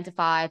was in a 9 to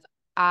 5,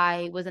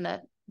 I was in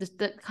a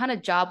the kind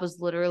of job was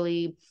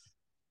literally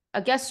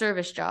a guest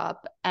service job,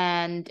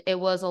 and it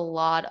was a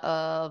lot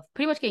of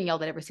pretty much getting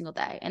yelled at every single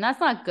day, and that's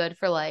not good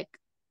for like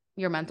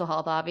your mental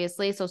health,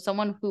 obviously. So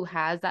someone who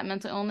has that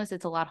mental illness,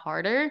 it's a lot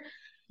harder.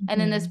 And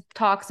then this Mm-hmm.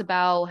 talks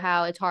about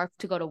how it's hard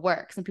to go to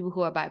work, some people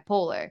who are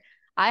bipolar.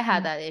 I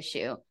had that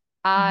issue.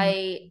 Mm-hmm.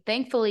 I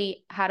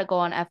thankfully had to go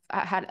on I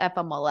had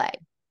FMLA,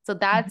 so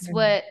that's Mm-hmm.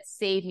 what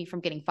saved me from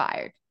getting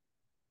fired.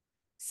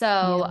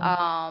 So,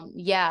 Yeah.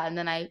 yeah, and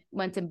then I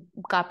went and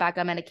got back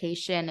on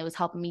medication. It was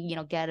helping me,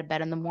 get out of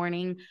bed in the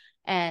morning,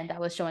 and I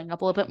was showing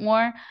up a little bit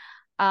more.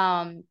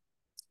 Um,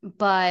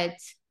 but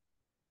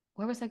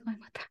where was I going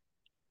with that?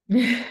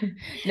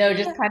 No,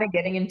 just kind of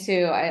getting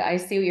into, I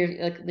see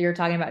what you're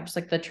talking about, just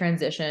like the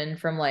transition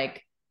from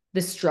like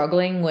the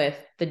struggling with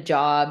the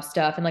job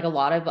stuff, and like a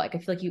lot of like I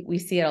feel like we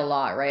see it a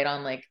lot, right,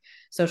 on like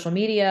social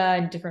media,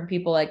 and different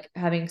people like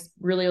having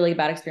really, really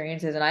bad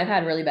experiences. And I've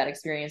had really bad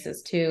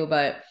experiences too,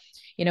 but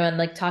and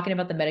like talking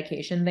about the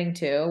medication thing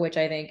too, which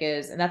I think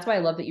and that's why I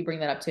love that you bring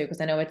that up too,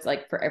 because I know it's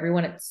like for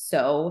everyone, it's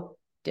so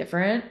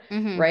different,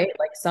 right?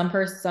 Like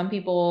some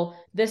people,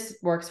 this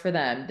works for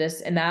them,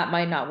 this and that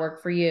might not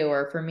work for you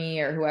or for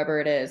me or whoever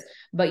it is.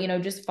 But,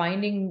 just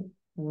finding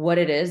what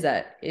it is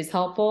that is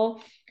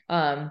helpful.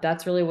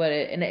 That's really what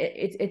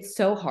it's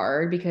so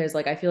hard because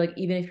like, I feel like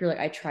even if you're like,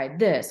 I tried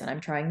this and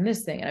I'm trying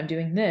this thing and I'm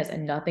doing this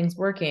and nothing's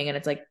working, and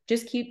it's like,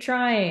 just keep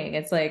trying.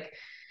 It's like,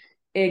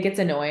 it gets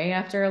annoying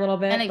after a little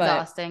bit, and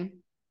exhausting.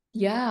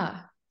 But yeah.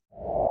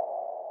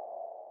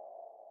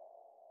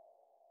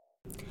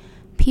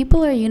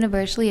 People are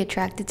universally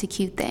attracted to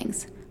cute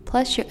things.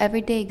 Plus, your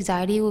everyday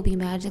anxiety will be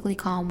magically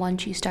calm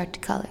once you start to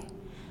color.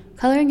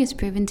 Coloring is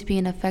proven to be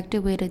an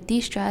effective way to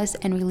de-stress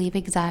and relieve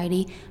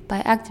anxiety by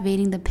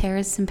activating the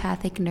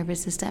parasympathetic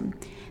nervous system.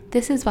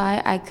 This is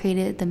why I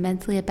created the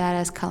Mentally a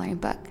Badass coloring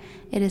book.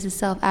 It is a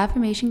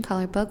self-affirmation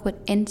color book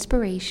with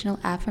inspirational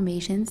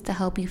affirmations to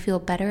help you feel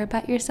better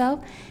about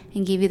yourself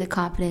and give you the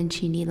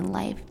confidence you need in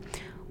life.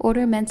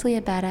 Order Mentally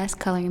a Badass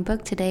coloring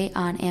book today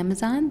on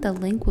Amazon. The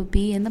link will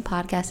be in the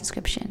podcast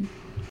description.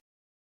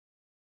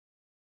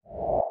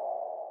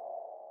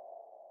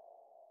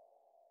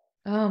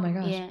 Oh my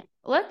gosh. Yeah.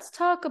 Let's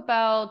talk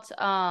about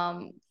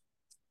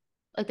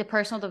like the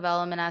personal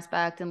development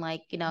aspect and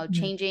like,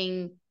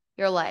 changing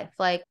your life.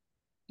 Like,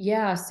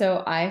 yeah,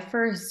 so I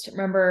first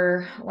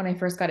remember when I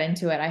first got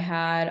into it, I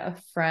had a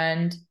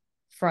friend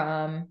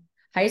from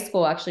high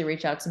school actually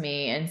reach out to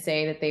me and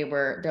say that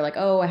they're like,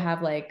 oh, I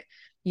have like,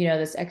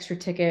 this extra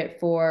ticket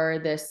for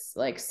this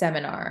like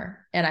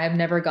seminar, and I've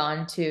never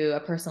gone to a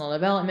personal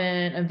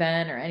development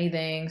event or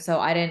anything. So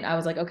I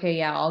was like, okay,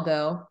 yeah, I'll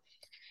go.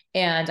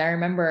 And I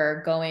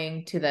remember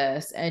going to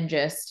this and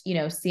just,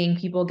 seeing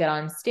people get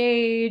on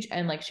stage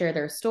and like share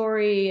their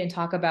story and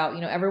talk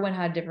about, everyone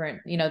had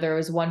different, there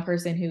was one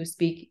person who was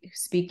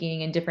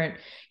speaking in different,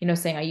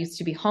 saying I used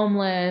to be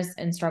homeless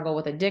and struggle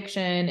with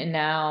addiction. And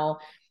now,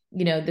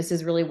 this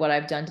is really what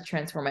I've done to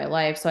transform my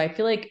life. So I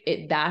feel like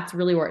that's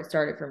really where it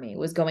started for me,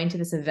 was going to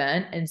this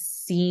event and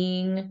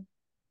seeing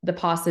the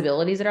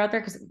possibilities that are out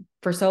there. Cause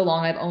for so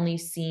long, I've only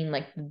seen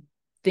like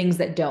things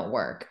that don't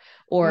work,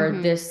 or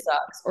this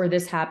sucks, or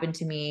this happened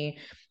to me,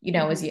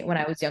 as when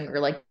I was younger,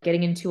 like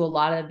getting into a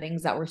lot of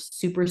things that were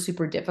super,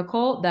 super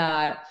difficult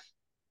that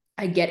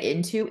I get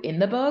into in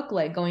the book,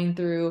 like going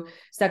through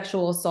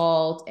sexual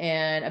assault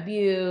and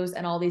abuse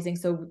and all these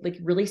things. So like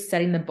really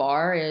setting the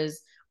bar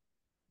is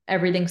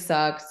everything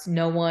sucks,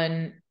 no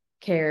one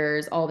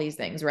cares, all these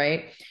things,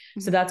 right?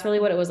 So that's really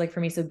what it was like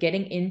for me. So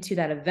getting into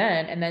that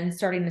event and then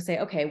starting to say,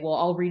 okay, well,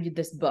 I'll read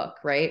this book,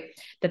 right,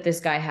 that this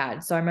guy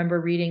had. So I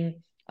remember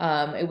reading,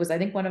 it was, I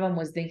think one of them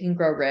was Think and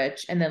Grow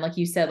Rich. And then like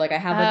you said, like I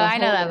have like a I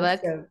know whole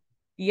that book.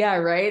 Yeah,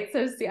 right.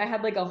 So see, I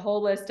had like a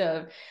whole list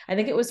of, I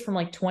think it was from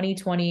like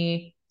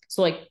 2020.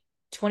 So like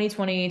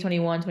 2020,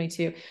 21,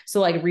 22. So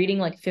like reading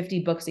like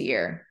 50 books a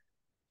year,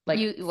 like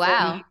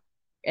wow. 40.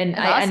 And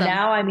That's awesome. and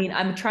now, I mean,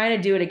 I'm trying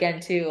to do it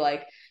again too.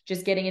 Like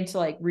just getting into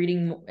like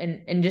reading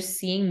and just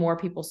seeing more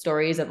people's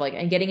stories of like,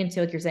 and getting into,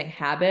 like you're saying,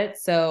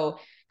 habits. So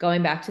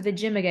going back to the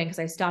gym again, because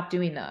I stopped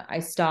doing that. I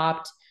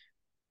stopped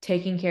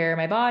taking care of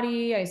my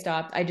body. I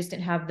just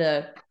didn't have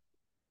the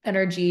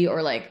energy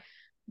or like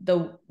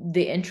the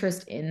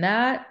interest in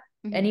that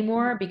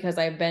anymore, because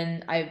I've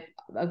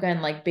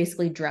again, like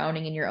basically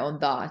drowning in your own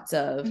thoughts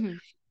of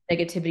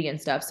negativity and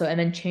stuff. So, and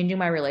then changing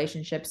my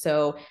relationship.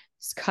 So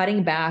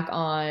cutting back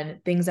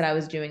on things that I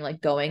was doing, like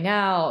going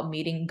out,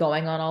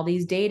 going on all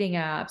these dating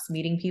apps,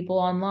 meeting people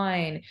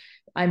online.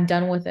 I'm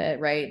done with it,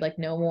 right? Like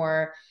no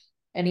more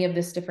any of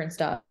this different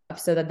stuff.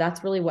 So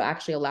that's really what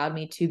actually allowed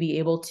me to be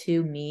able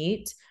to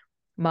meet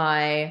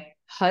my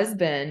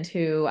husband,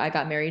 who I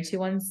got married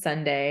to on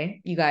Sunday.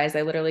 You guys,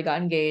 I literally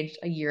got engaged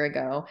a year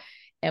ago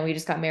and we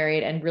just got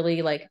married, and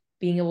really like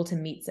being able to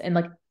meet and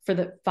like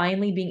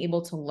finally being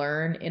able to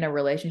learn in a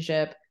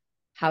relationship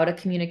how to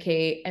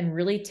communicate and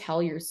really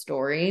tell your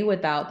story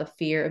without the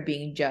fear of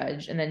being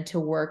judged, and then to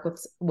work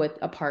with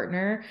a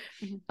partner.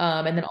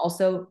 And then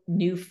also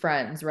new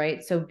friends,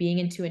 right? So being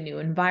into a new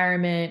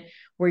environment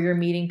where you're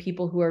meeting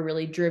people who are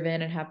really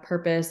driven and have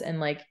purpose, and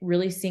like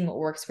really seeing what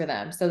works for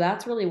them. So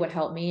that's really what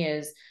helped me,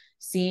 is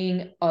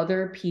seeing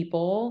other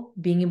people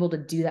being able to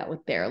do that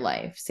with their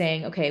life,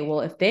 saying, okay, well,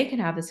 if they can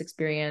have this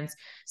experience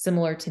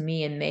similar to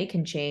me and they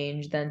can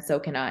change, then so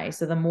can I.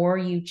 So the more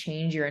you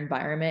change your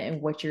environment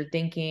and what you're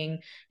thinking,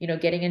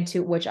 getting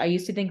into, which I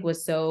used to think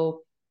was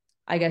so,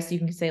 I guess you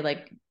can say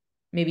like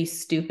maybe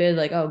stupid,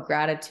 like, oh,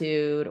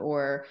 gratitude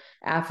or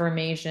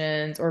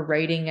affirmations or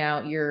writing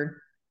out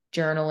your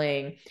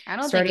journaling. I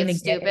don't think it's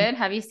stupid.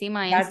 Have you seen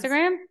my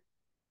Instagram?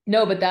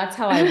 No, but that's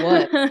how I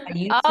was. I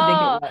used to think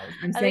it was.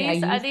 I'm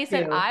saying at least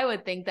I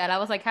would think that. I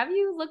was like, have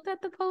you looked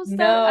at the post?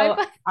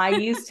 No, I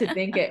used to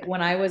think it when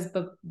I was,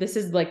 but this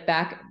is like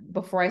back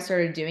before I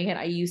started doing it.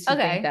 I used to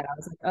think that. I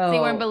was like, oh. So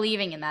you weren't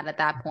believing in that at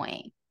that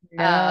point.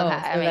 No,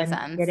 okay. That makes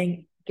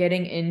sense.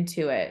 Getting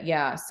into it.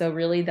 Yeah. So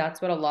really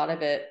that's what a lot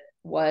of it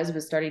was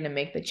starting to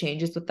make the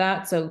changes with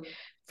that. So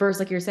first,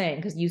 like you're saying,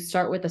 because you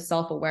start with the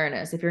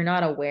self-awareness. If you're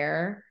not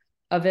aware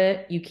of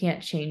it, you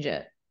can't change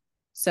it.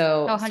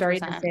 So Oh, starting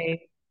to 100%.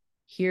 say,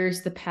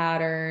 here's the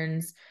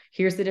patterns,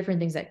 here's the different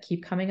things that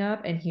keep coming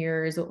up, and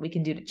here's what we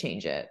can do to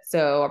change it.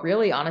 So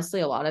really,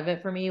 honestly, a lot of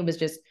it for me was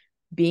just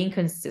being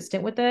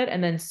consistent with it,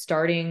 and then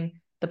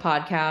starting the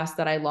podcast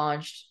that I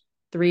launched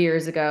 3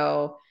 years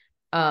ago.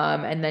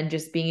 And then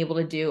just being able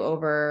to do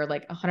over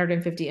like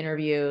 150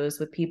 interviews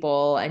with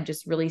people and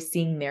just really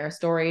seeing their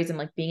stories and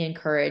like being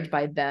encouraged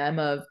by them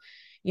of,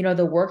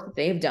 the work that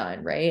they've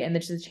done, right? And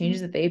the changes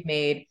that they've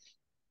made,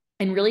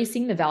 and really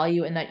seeing the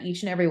value in that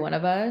each and every one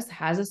of us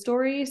has a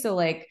story. So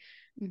like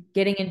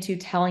getting into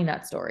telling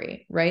that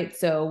story, right?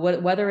 So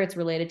whether it's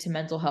related to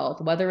mental health,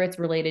 whether it's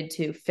related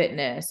to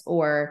fitness,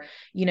 or,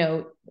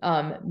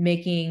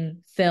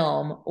 making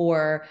film,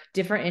 or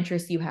different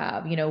interests you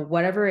have,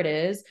 whatever it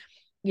is,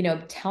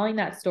 telling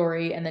that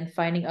story, and then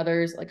finding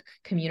others like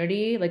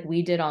community, like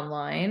we did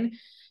online.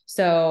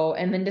 So,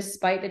 and then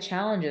despite the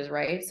challenges,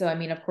 right? So, I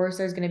mean, of course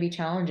there's going to be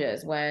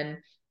challenges when,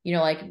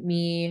 like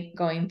me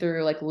going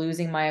through like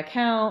losing my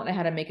account. I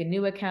had to make a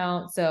new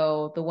account.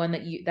 So the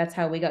one that's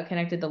how we got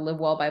connected, to Live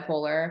Well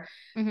Bipolar.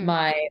 Mm-hmm.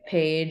 My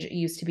page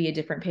used to be a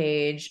different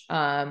page.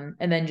 And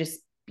then just,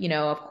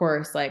 of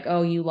course, like,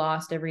 oh, you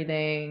lost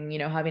everything,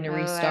 having to Oh, I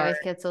restart. always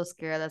get so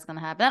scared that's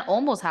gonna happen. That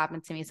almost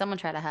happened to me. Someone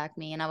tried to hack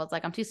me, and I was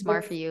like, "I'm too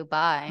smart for But, you.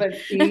 Bye." but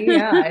see,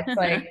 yeah, it's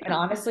like, and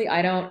honestly,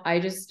 I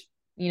just,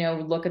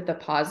 look at the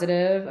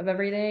positive of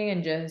everything,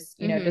 and just,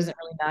 it Mm-hmm. doesn't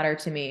really matter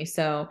to me.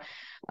 So,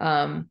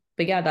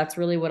 but yeah, that's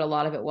really what a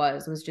lot of it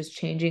was just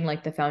changing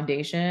like the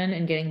foundation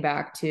and getting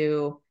back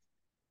to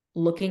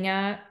looking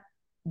at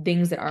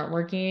things that aren't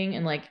working,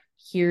 and like,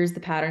 here's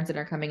the patterns that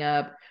are coming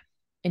up,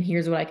 and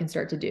here's what I can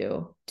start to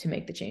do to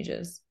make the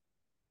changes.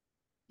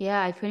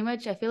 Yeah, I feel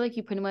like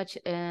you pretty much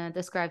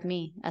described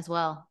me as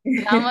well.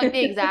 Because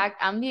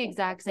I'm the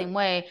exact same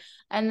way.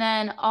 And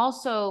then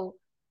also,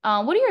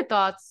 what are your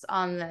thoughts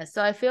on this?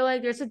 So I feel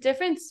like there's a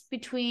difference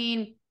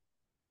between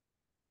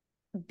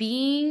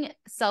being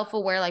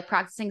self-aware, like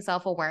practicing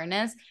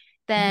self-awareness,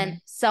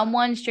 than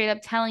someone straight up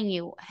telling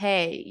you,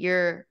 "Hey,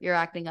 you're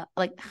acting up."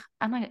 Like,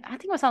 I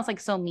think it sounds like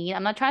so mean.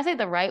 I'm not trying to say it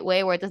the right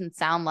way where it doesn't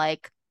sound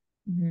like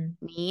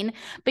mean,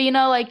 but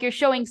like you're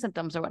showing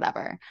symptoms or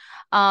whatever.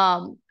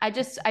 I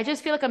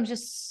just feel like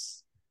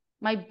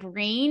my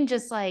brain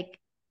just like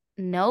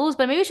knows,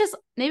 but maybe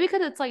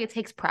because it's like it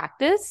takes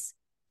practice.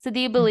 So do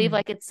you believe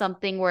like it's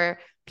something where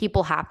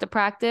people have to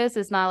practice?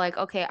 It's not like,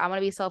 okay, I'm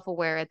gonna be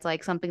self-aware. It's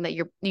like something that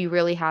you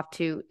really have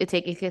to it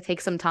could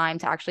take some time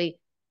to actually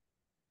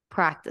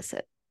practice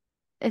it.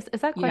 Is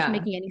that question Yeah.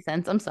 making any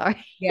sense? I'm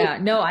sorry. Yeah,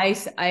 no, I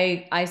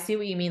see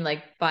what you mean,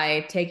 like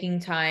by taking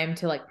time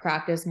to like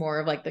practice more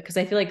of like because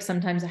I feel like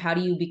sometimes how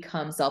do you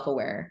become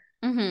self-aware?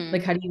 Like,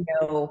 Mm-hmm. how do you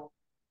know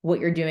what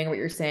you're doing, what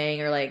you're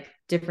saying, or like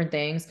different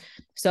things?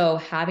 So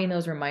having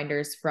those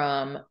reminders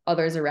from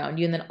others around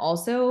you, and then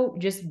also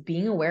just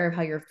being aware of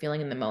how you're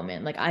feeling in the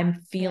moment. Like,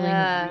 I'm feeling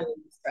Yeah. really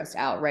stressed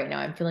out right now.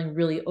 I'm feeling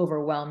really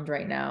overwhelmed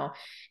right now.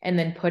 And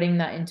then putting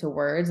that into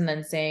words, and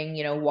then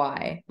saying,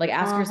 why? Like,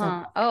 ask yourself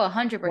Uh-huh. Oh,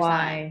 100%.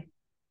 why,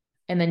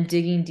 and then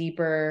digging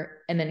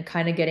deeper, and then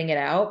kind of getting it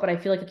out. But I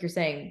feel like you're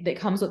saying, that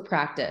comes with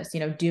practice,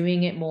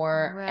 doing it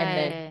more, and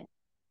then Right.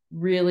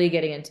 really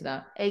getting into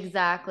that.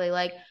 Exactly.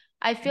 Like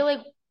I feel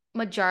like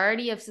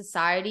majority of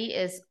society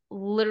is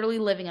literally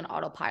living on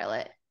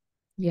autopilot.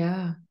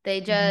 Yeah.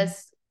 They Mhm.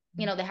 just,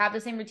 they have the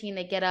same routine.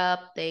 They get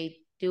up, they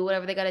do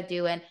whatever they got to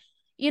do. And,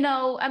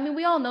 I mean,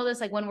 we all know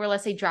this, like when we're,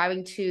 let's say,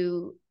 driving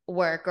to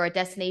work or a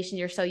destination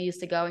you're so used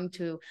to going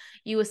to,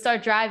 you would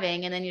start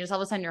driving and then you just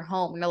all of a sudden you're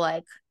home and you're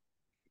like,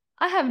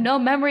 I have no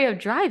memory of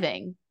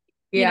driving.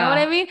 You know what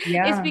I Yeah. mean? It's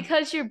Yeah.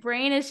 because your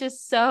brain is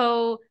just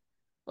so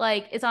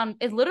like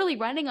it's literally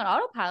running on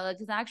autopilot.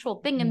 It's an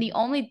actual thing. And the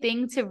only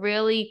thing to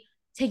really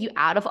take you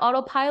out of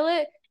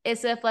autopilot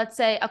is if, let's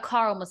say, a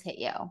car almost hit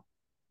you.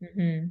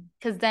 Mm-hmm.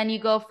 Because then you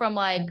go from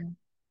like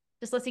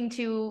just listening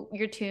to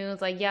your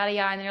tunes, like yada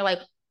yada, and then you're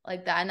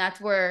like that. And that's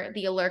where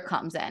the alert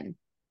comes in.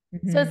 So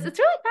it's, Mm-hmm. it's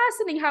really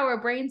fascinating how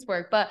our brains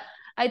work. But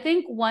I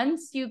think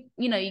once you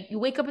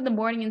wake up in the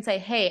morning and say,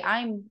 "Hey,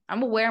 I'm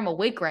aware I'm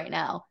awake right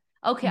now.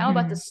 Okay, I'm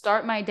about to Mm-hmm.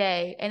 start my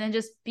day," and then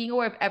just being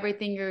aware of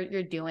everything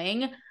you're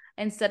doing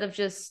instead of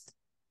just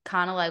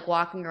kind of like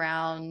walking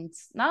around,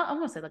 not I'm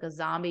gonna say like a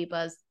zombie,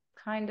 but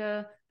kind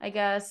of, I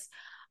guess.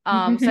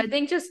 So I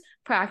think just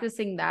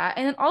practicing that,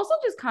 and then also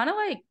just kind of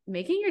like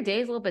making your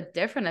days a little bit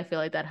different. I feel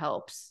like that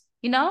helps.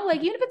 Like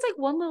even if it's like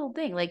one little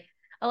thing, like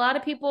a lot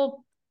of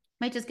people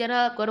might just get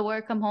up, go to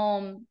work, come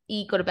home,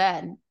 eat, go to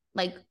bed.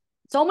 Like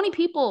so many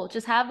people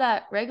just have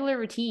that regular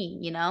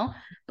routine.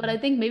 But I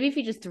think maybe if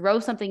you just throw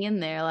something in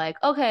there, like,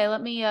 okay,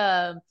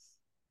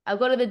 I'll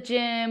go to the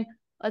gym,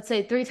 let's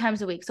say 3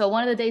 times a week. So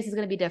one of the days is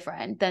going to be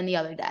different than the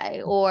other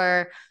day.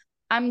 Or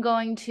I'm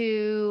going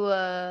to,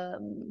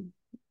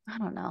 I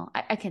don't know.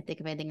 I can't think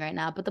of anything right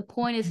now. But the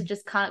point is to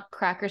just kind of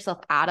crack yourself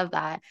out of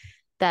that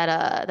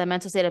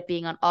mental state of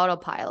being on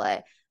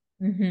autopilot.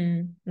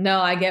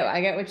 No, I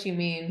get what you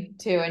mean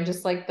too. And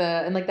just like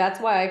and like, that's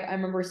why I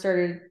remember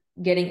started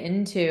getting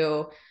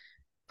into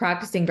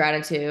practicing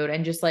gratitude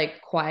and just like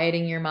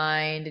quieting your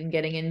mind and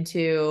getting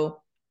into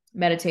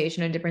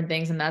meditation and different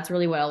things. And that's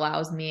really what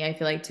allows me, I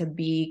feel like, to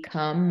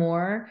become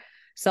more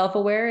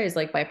self-aware, is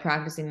like by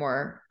practicing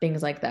more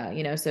things like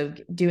that, so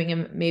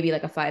doing maybe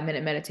like a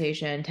 5-minute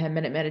meditation,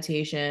 10-minute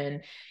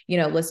meditation,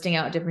 listing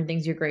out different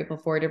things you're grateful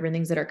for, different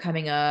things that are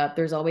coming up.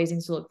 There's always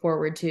things to look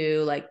forward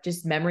to, like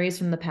just memories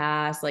from the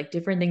past, like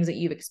different things that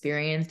you've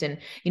experienced. And,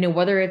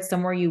 whether it's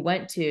somewhere you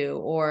went to,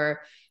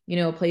 or,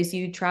 a place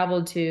you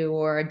traveled to,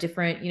 or a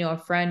different, a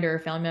friend or a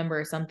family member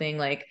or something,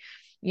 like,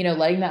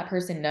 letting that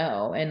person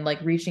know and like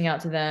reaching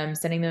out to them,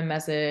 sending them a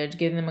message,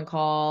 giving them a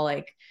call,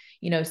 like,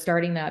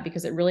 starting that,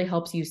 because it really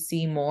helps you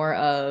see more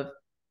of,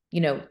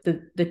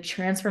 the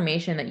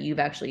transformation that you've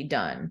actually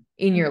done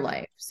in your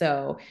life.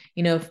 So,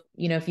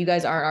 if you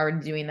guys aren't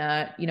already doing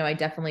that, I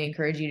definitely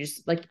encourage you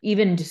just like,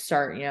 even to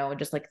start,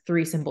 just like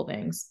 3 simple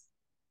things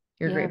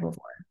you're grateful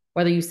for,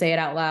 whether you say it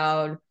out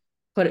loud,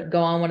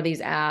 go on one of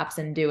these apps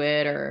and do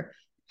it, or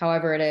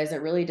however it is.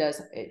 It really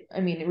does. It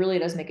really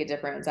does make a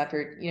difference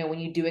after, when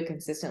you do it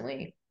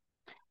consistently.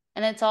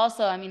 And it's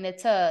also,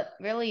 it's a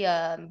really,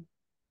 a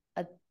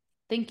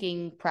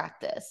thinking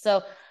practice.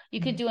 So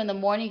you could do it in the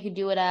morning, you could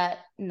do it at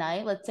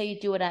night. Let's say you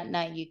do it at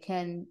night. You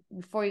can,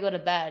 before you go to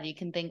bed, you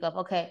can think of,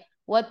 okay,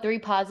 what 3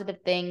 positive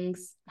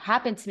things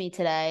happened to me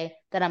today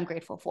that I'm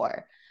grateful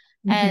for?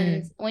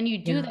 And when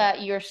you do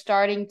that, you're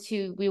starting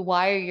to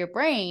rewire your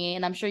brain.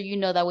 And I'm sure you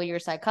know that with your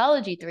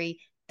psychology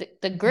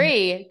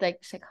degree, like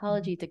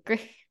psychology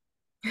degree.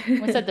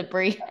 What's that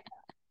degree?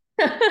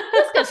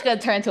 It's just going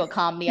to turn into a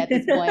comedy at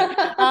this point.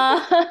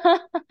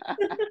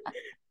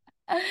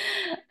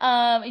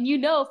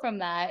 And from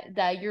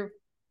that your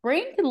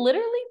brain can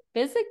literally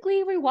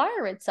physically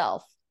rewire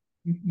itself.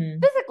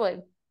 Physically.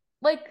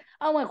 Like,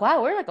 I'm like,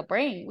 wow, we're like a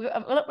brain. We're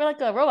like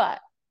a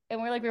robot.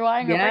 And we're like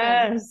rewiring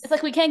our brain. It's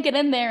like we can't get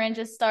in there and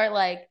just start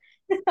like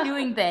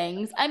doing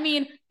things.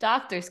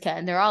 Doctors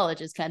can,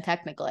 neurologists can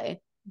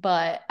technically,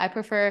 but I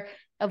prefer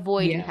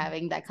avoiding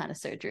having that kind of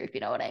surgery, if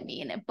you know what I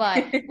mean.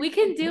 But we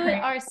can do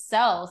it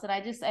ourselves. And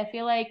I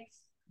feel like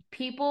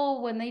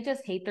people, when they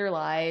just hate their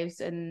lives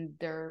and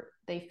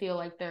they feel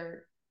like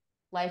their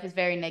life is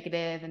very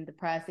negative and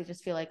depressed, they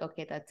just feel like,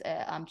 okay, that's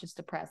it, I'm just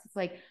depressed. It's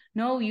like,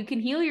 no, you can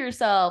heal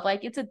yourself.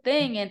 Like, it's a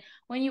thing. And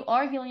when you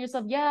are healing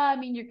yourself,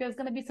 there's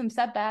going to be some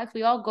setbacks.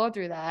 We all go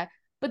through that.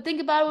 But think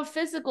about it with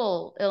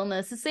physical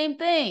illness, the same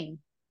thing.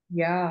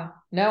 Yeah.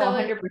 No, so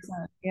 100%.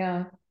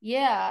 Yeah.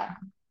 Yeah.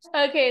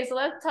 Okay, so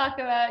let's talk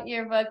about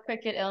your book,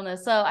 Cricket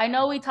Illness. So I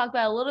know we talked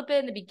about it a little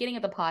bit in the beginning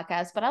of the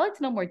podcast, but I'd like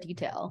to know more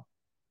detail.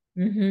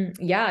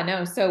 Yeah,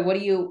 no. So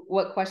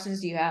what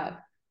questions do you have?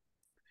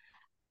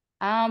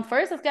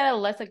 First, let's get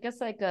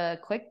a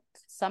quick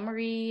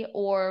summary,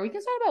 or we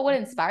can start about what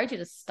inspired you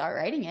to start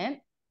writing it.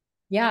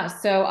 Yeah,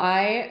 so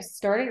I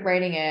started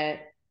writing it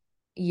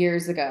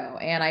years ago,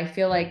 and I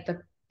feel like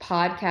the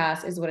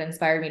podcast is what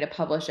inspired me to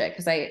publish it,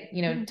 because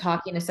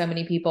talking to so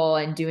many people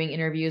and doing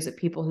interviews with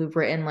people who've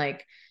written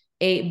like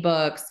 8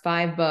 books,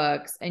 5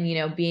 books, and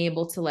being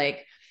able to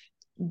like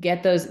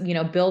get those,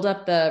 build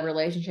up the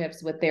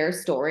relationships with their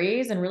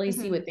stories and really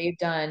see what they've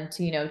done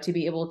to, to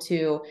be able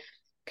to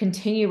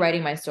continue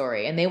writing my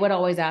story. And they would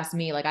always ask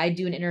me, like, I'd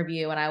do an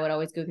interview and I would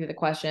always go through the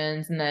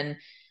questions, and then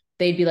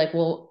they'd be like,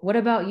 well, what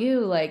about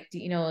you? Like,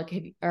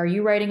 are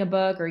you writing a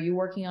book? Are you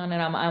working on it?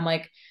 I'm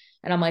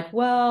like,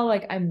 well,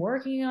 like I'm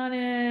working on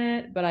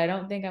it, but I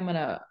don't think I'm going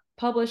to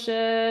publish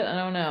it. I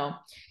don't know.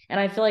 And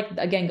I feel like,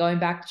 again, going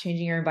back to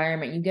changing your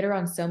environment, you get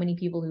around so many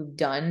people who've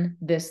done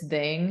this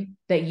thing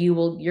that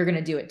you're going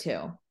to do it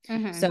too.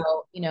 So,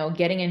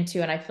 getting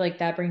into, and I feel like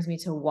that brings me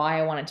to why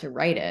I wanted to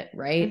write it,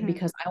 right?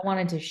 Because I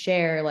wanted to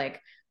share, like,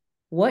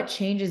 what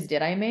changes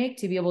did I make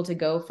to be able to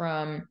go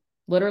from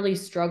literally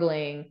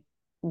struggling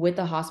with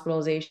the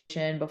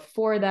hospitalization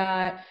before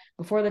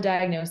the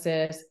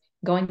diagnosis,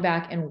 going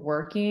back and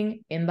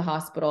working in the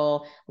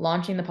hospital,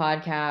 launching the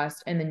podcast,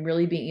 and then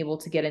really being able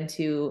to get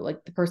into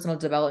like the personal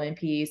development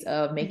piece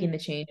of making the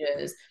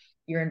changes,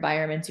 your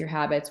environments, your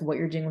habits, what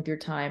you're doing with your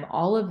time,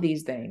 all of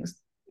these things.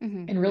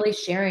 And really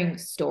sharing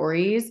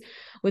stories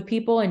with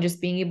people, and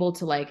just being able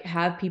to like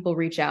have people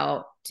reach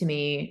out to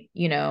me,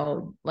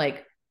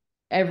 like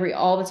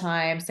all the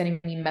time,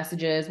 sending me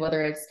messages,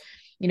 whether it's,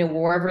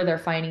 wherever they're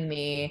finding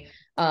me,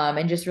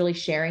 and just really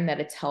sharing that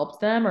it's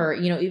helped them, or,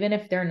 even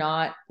if they're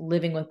not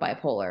living with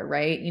bipolar,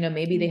 right?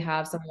 Maybe they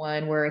have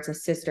someone where it's a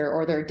sister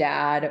or their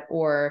dad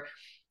or,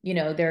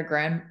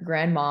 their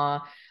grandma,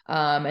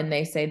 and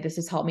they say, this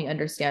has helped me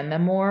understand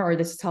them more, or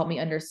this has helped me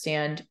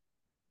understand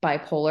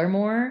bipolar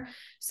more.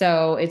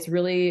 So it's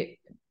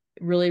really,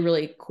 really,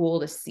 really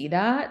cool to see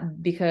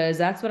that, because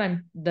that's what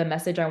the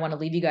message I want to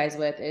leave you guys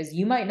with is,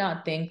 you might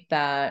not think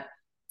that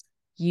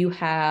you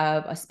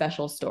have a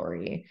special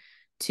story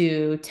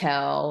to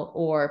tell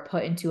or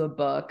put into a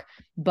book,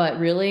 but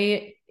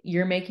really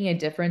you're making a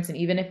difference. And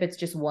even if it's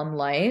just one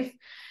life,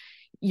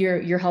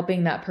 you're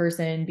helping that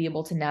person be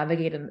able to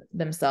navigate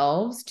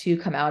themselves to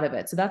come out of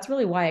it. So that's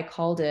really why I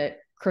called it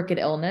Crooked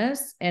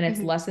Illness, and it's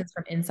lessons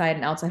from inside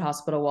and outside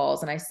hospital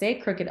walls. And I say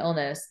crooked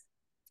illness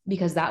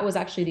because that was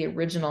actually the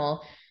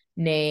original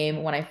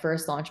name when I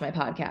first launched my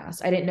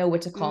podcast. I didn't know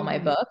what to call my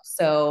Mm-hmm. book.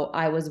 So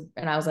I was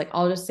like,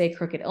 I'll just say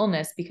Crooked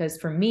Illness, because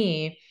for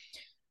me,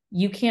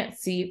 you can't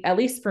see, at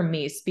least for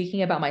me,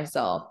 speaking about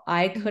myself,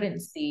 I couldn't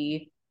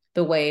see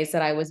the ways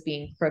that I was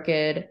being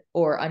crooked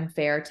or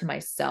unfair to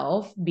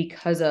myself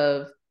because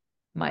of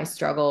my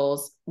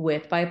struggles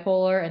with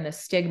bipolar and the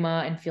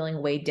stigma and feeling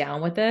weighed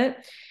down with it.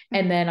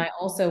 And then I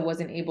also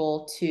wasn't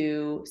able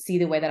to see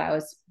the way that I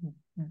was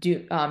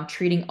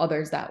treating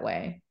others that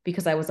way,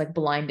 because I was like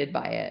blinded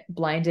by it,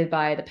 blinded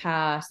by the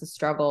past, the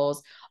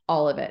struggles,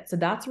 all of it. So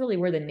that's really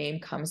where the name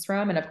comes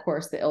from. And of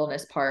course the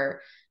illness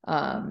part,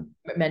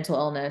 mental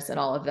illness and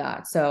all of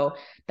that. So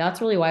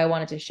that's really why I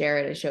wanted to share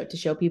it, to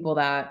show people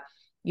that,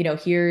 you know,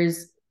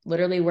 here's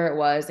literally where it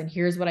was, and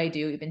here's what I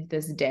do even to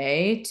this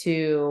day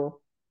to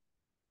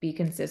be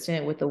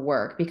consistent with the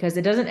work, because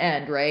it doesn't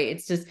end, right?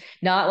 It's just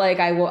not like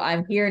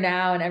I'm here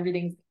now and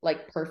everything's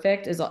like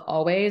perfect as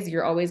always.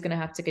 You're always going to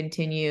have to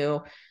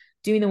continue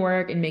doing the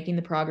work and making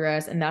the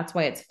progress. And that's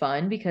why it's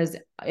fun, because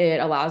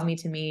it allows me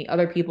to meet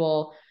other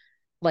people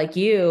like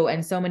you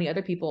and so many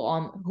other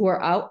people who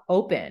are out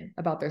open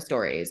about their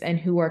stories and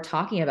who are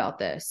talking about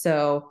this.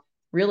 So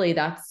really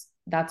that's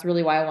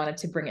really why I wanted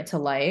to bring it to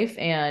life.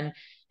 And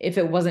if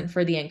it wasn't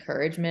for the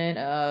encouragement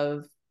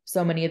of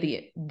so many of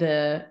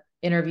the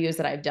interviews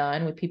that I've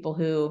done with people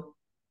who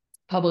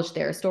publish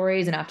their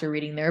stories and after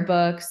reading their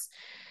books,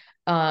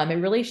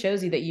 it really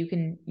shows you that you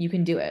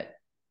can do it.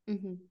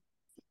 Mm-hmm.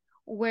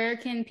 Where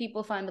can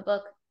people find the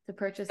book to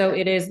purchase So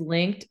it? it is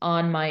linked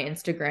on my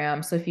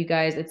Instagram. So if you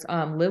guys, it's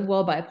Live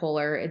Well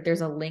Bipolar.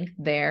 There's a link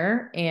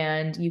there,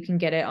 and you can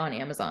get it on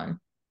Amazon.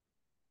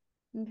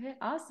 Okay,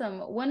 awesome.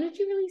 When did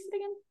you release it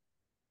again?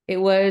 It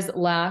was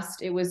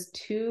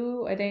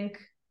I think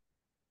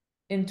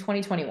in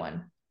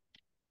 2021.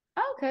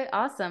 Okay,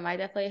 awesome. I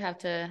definitely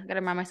gotta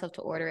remind myself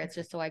to order it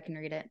just so I can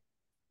read it.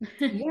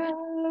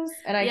 Yes.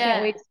 And I can't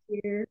Yeah. wait to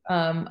hear.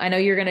 I know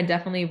you're gonna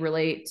definitely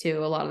relate to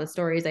a lot of the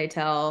stories I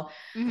tell.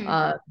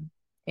 Mm-hmm.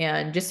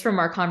 And just from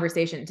our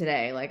conversation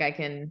today, like I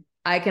can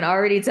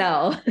already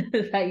tell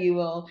that you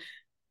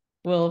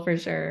will for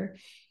sure.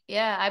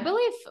 Yeah, I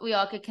believe we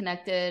all get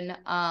connected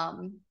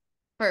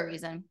for a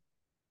reason.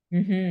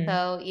 Mm-hmm.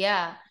 So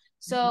yeah.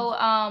 So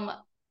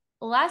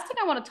last thing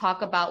I want to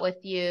talk about with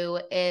you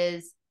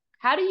is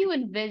how do you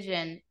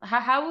envision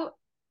how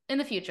in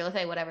the future, let's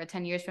say whatever,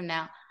 10 years from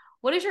now,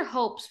 what is your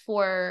hopes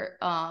for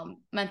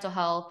mental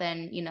health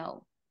and, you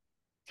know,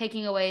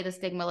 taking away the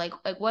stigma?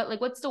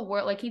 What's the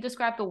world like? Can you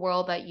describe the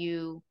world that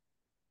you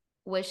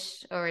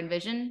wish or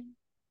envision?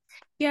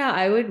 Yeah,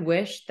 I would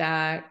wish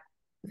that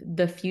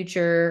the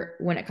future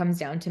when it comes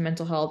down to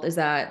mental health is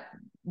that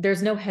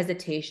there's no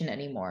hesitation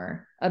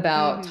anymore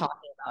about Mm-hmm. talking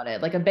about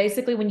it. Like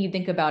basically when you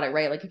think about it,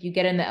 right? Like if you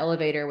get in the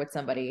elevator with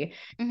somebody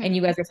and Mm-hmm.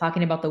 you guys are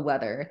talking about the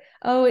weather,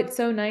 oh, it's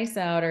so nice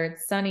out or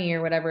it's sunny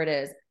or whatever it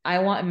is. I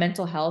want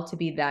mental health to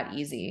be that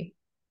easy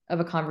of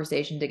a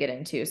conversation to get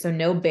into. So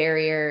no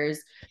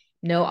barriers,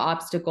 no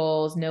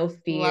obstacles, no Love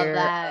fear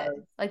that. of,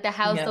 Like the you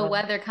how's the know,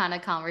 weather kind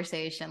of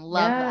conversation.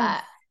 Love yes.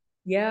 that.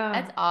 Yeah.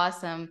 That's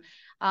awesome.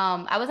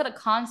 I was at a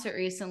concert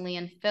recently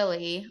in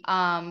Philly.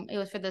 It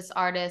was for this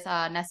artist,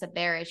 Nessa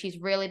Barrett. She's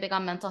really big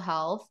on mental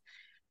health.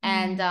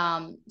 And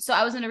Mm. so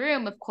I was in a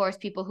room, of course,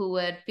 people who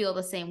would feel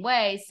the same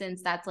way,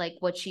 since that's like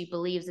what she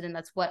believes in and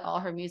that's what all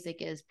her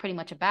music is pretty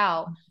much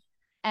about.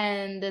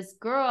 And this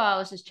girl I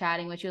was just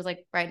chatting with, she was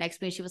like right next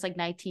to me. She was like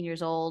 19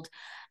 years old.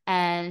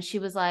 And she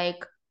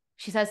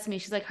says to me,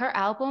 she's like, her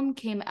album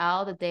came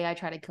out the day I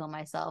tried to kill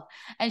myself.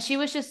 And she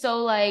was just so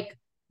like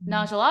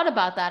nonchalant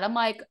about that. I'm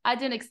like, I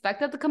didn't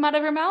expect that to come out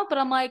of her mouth, but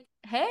I'm like,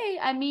 hey,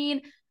 I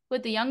mean,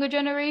 with the younger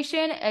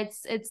generation,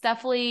 it's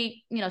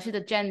definitely, you know, she's a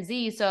Gen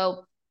Z,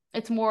 so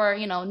it's more,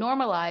 you know,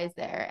 normalized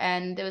there.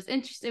 And it was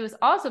interesting, it was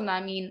awesome.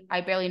 I mean, I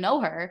barely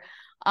know her.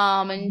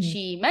 And Mhm.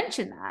 she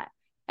mentioned that.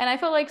 And I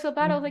felt like so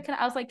bad. Mhm.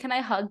 I was like, can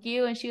I hug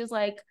you? And she's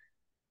like,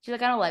 I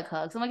don't like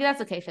hugs. I'm like,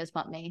 that's okay, fist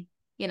bump me.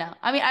 You know,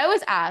 I mean, I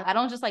always ask. I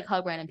don't just like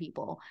hug random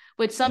people,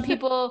 which some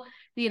people,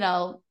 you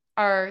know,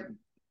 are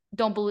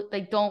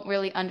don't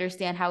really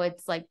understand how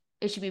it's like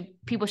it should be.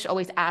 People should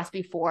always ask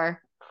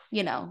before,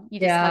 you know, you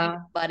just hug Yeah.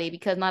 somebody,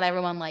 because not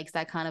everyone likes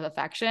that kind of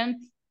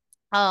affection.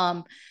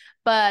 Um,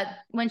 but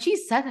when she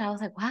said that, I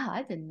was like, wow,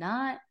 I did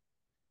not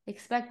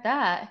expect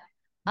that.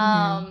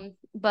 Mhm.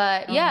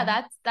 But yeah,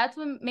 Um, that's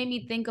what made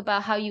me think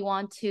about how you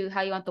want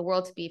the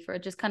world to be, for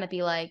it just kind of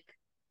be like,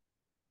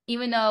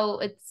 even though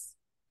it's,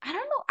 I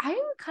don't know,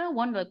 I kind of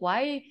wonder like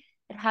why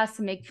it has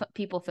to make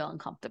people feel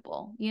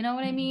uncomfortable. You know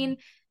what I mhm. mean?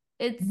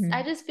 I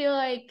Mhm. just feel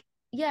like,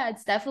 yeah,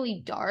 it's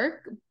definitely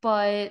dark,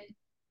 but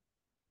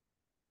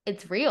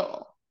it's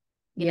real,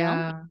 you know?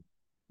 Yeah.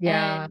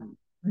 Yeah. And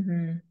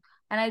Mhm.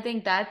 I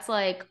think that's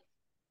like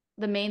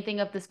the main thing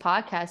of this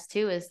podcast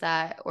too, is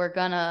that we're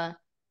gonna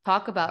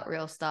talk about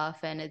real stuff.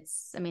 And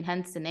I mean,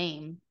 hence the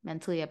name,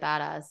 Mentally a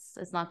Badass.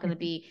 It's not gonna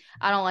be,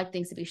 I don't like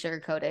things to be sugar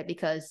coated,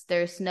 because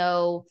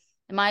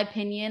in my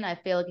opinion, I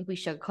feel like if we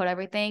sugarcoat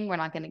everything, we're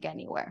not gonna get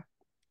anywhere.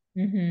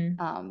 Mhm.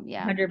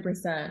 Yeah.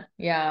 100%.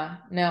 Yeah.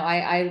 No,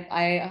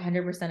 I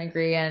 100%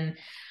 agree. And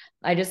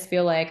I just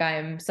feel like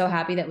I'm so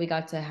happy that we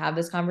got to have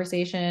this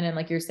conversation. And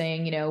like you're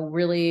saying,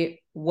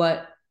 really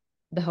what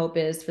the hope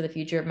is for the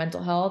future of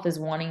mental health is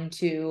wanting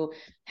to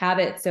have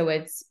it so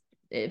it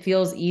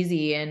feels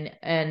easy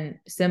and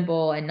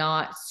simple and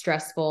not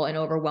stressful and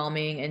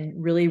overwhelming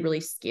and really,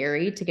 really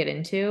scary to get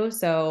into.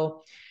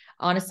 So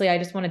honestly, I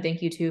just want to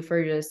thank you too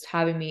for just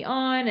having me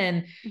on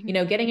and,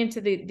 getting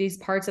into these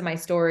parts of my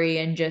story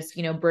and just,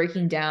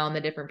 breaking down the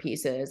different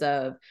pieces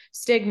of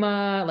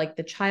stigma, like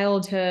the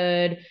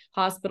childhood,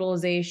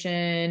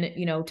 hospitalization,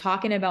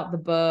 talking about the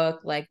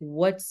book, like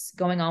what's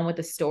going on with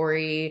the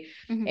story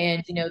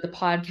and, the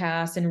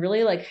podcast and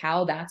really like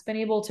how that's been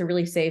able to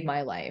really save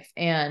my life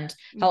and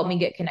help me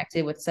get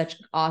connected with such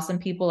awesome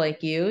people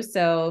like you.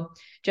 So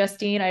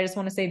Justine, I just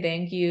want to say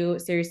thank you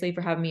seriously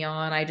for having me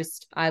on.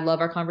 I love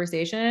our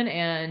conversation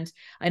and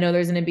I know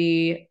there's going to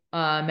be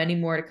many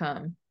more to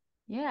come.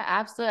 Yeah,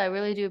 absolutely. I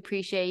really do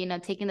appreciate,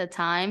 taking the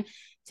time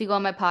to go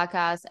on my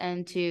podcast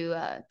and to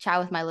chat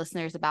with my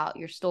listeners about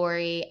your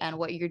story and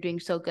what you're doing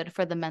so good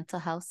for the mental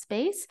health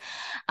space.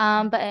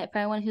 But for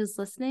anyone who's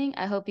listening,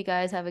 I hope you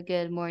guys have a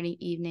good morning,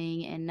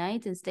 evening, and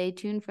night, and stay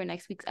tuned for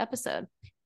next week's episode.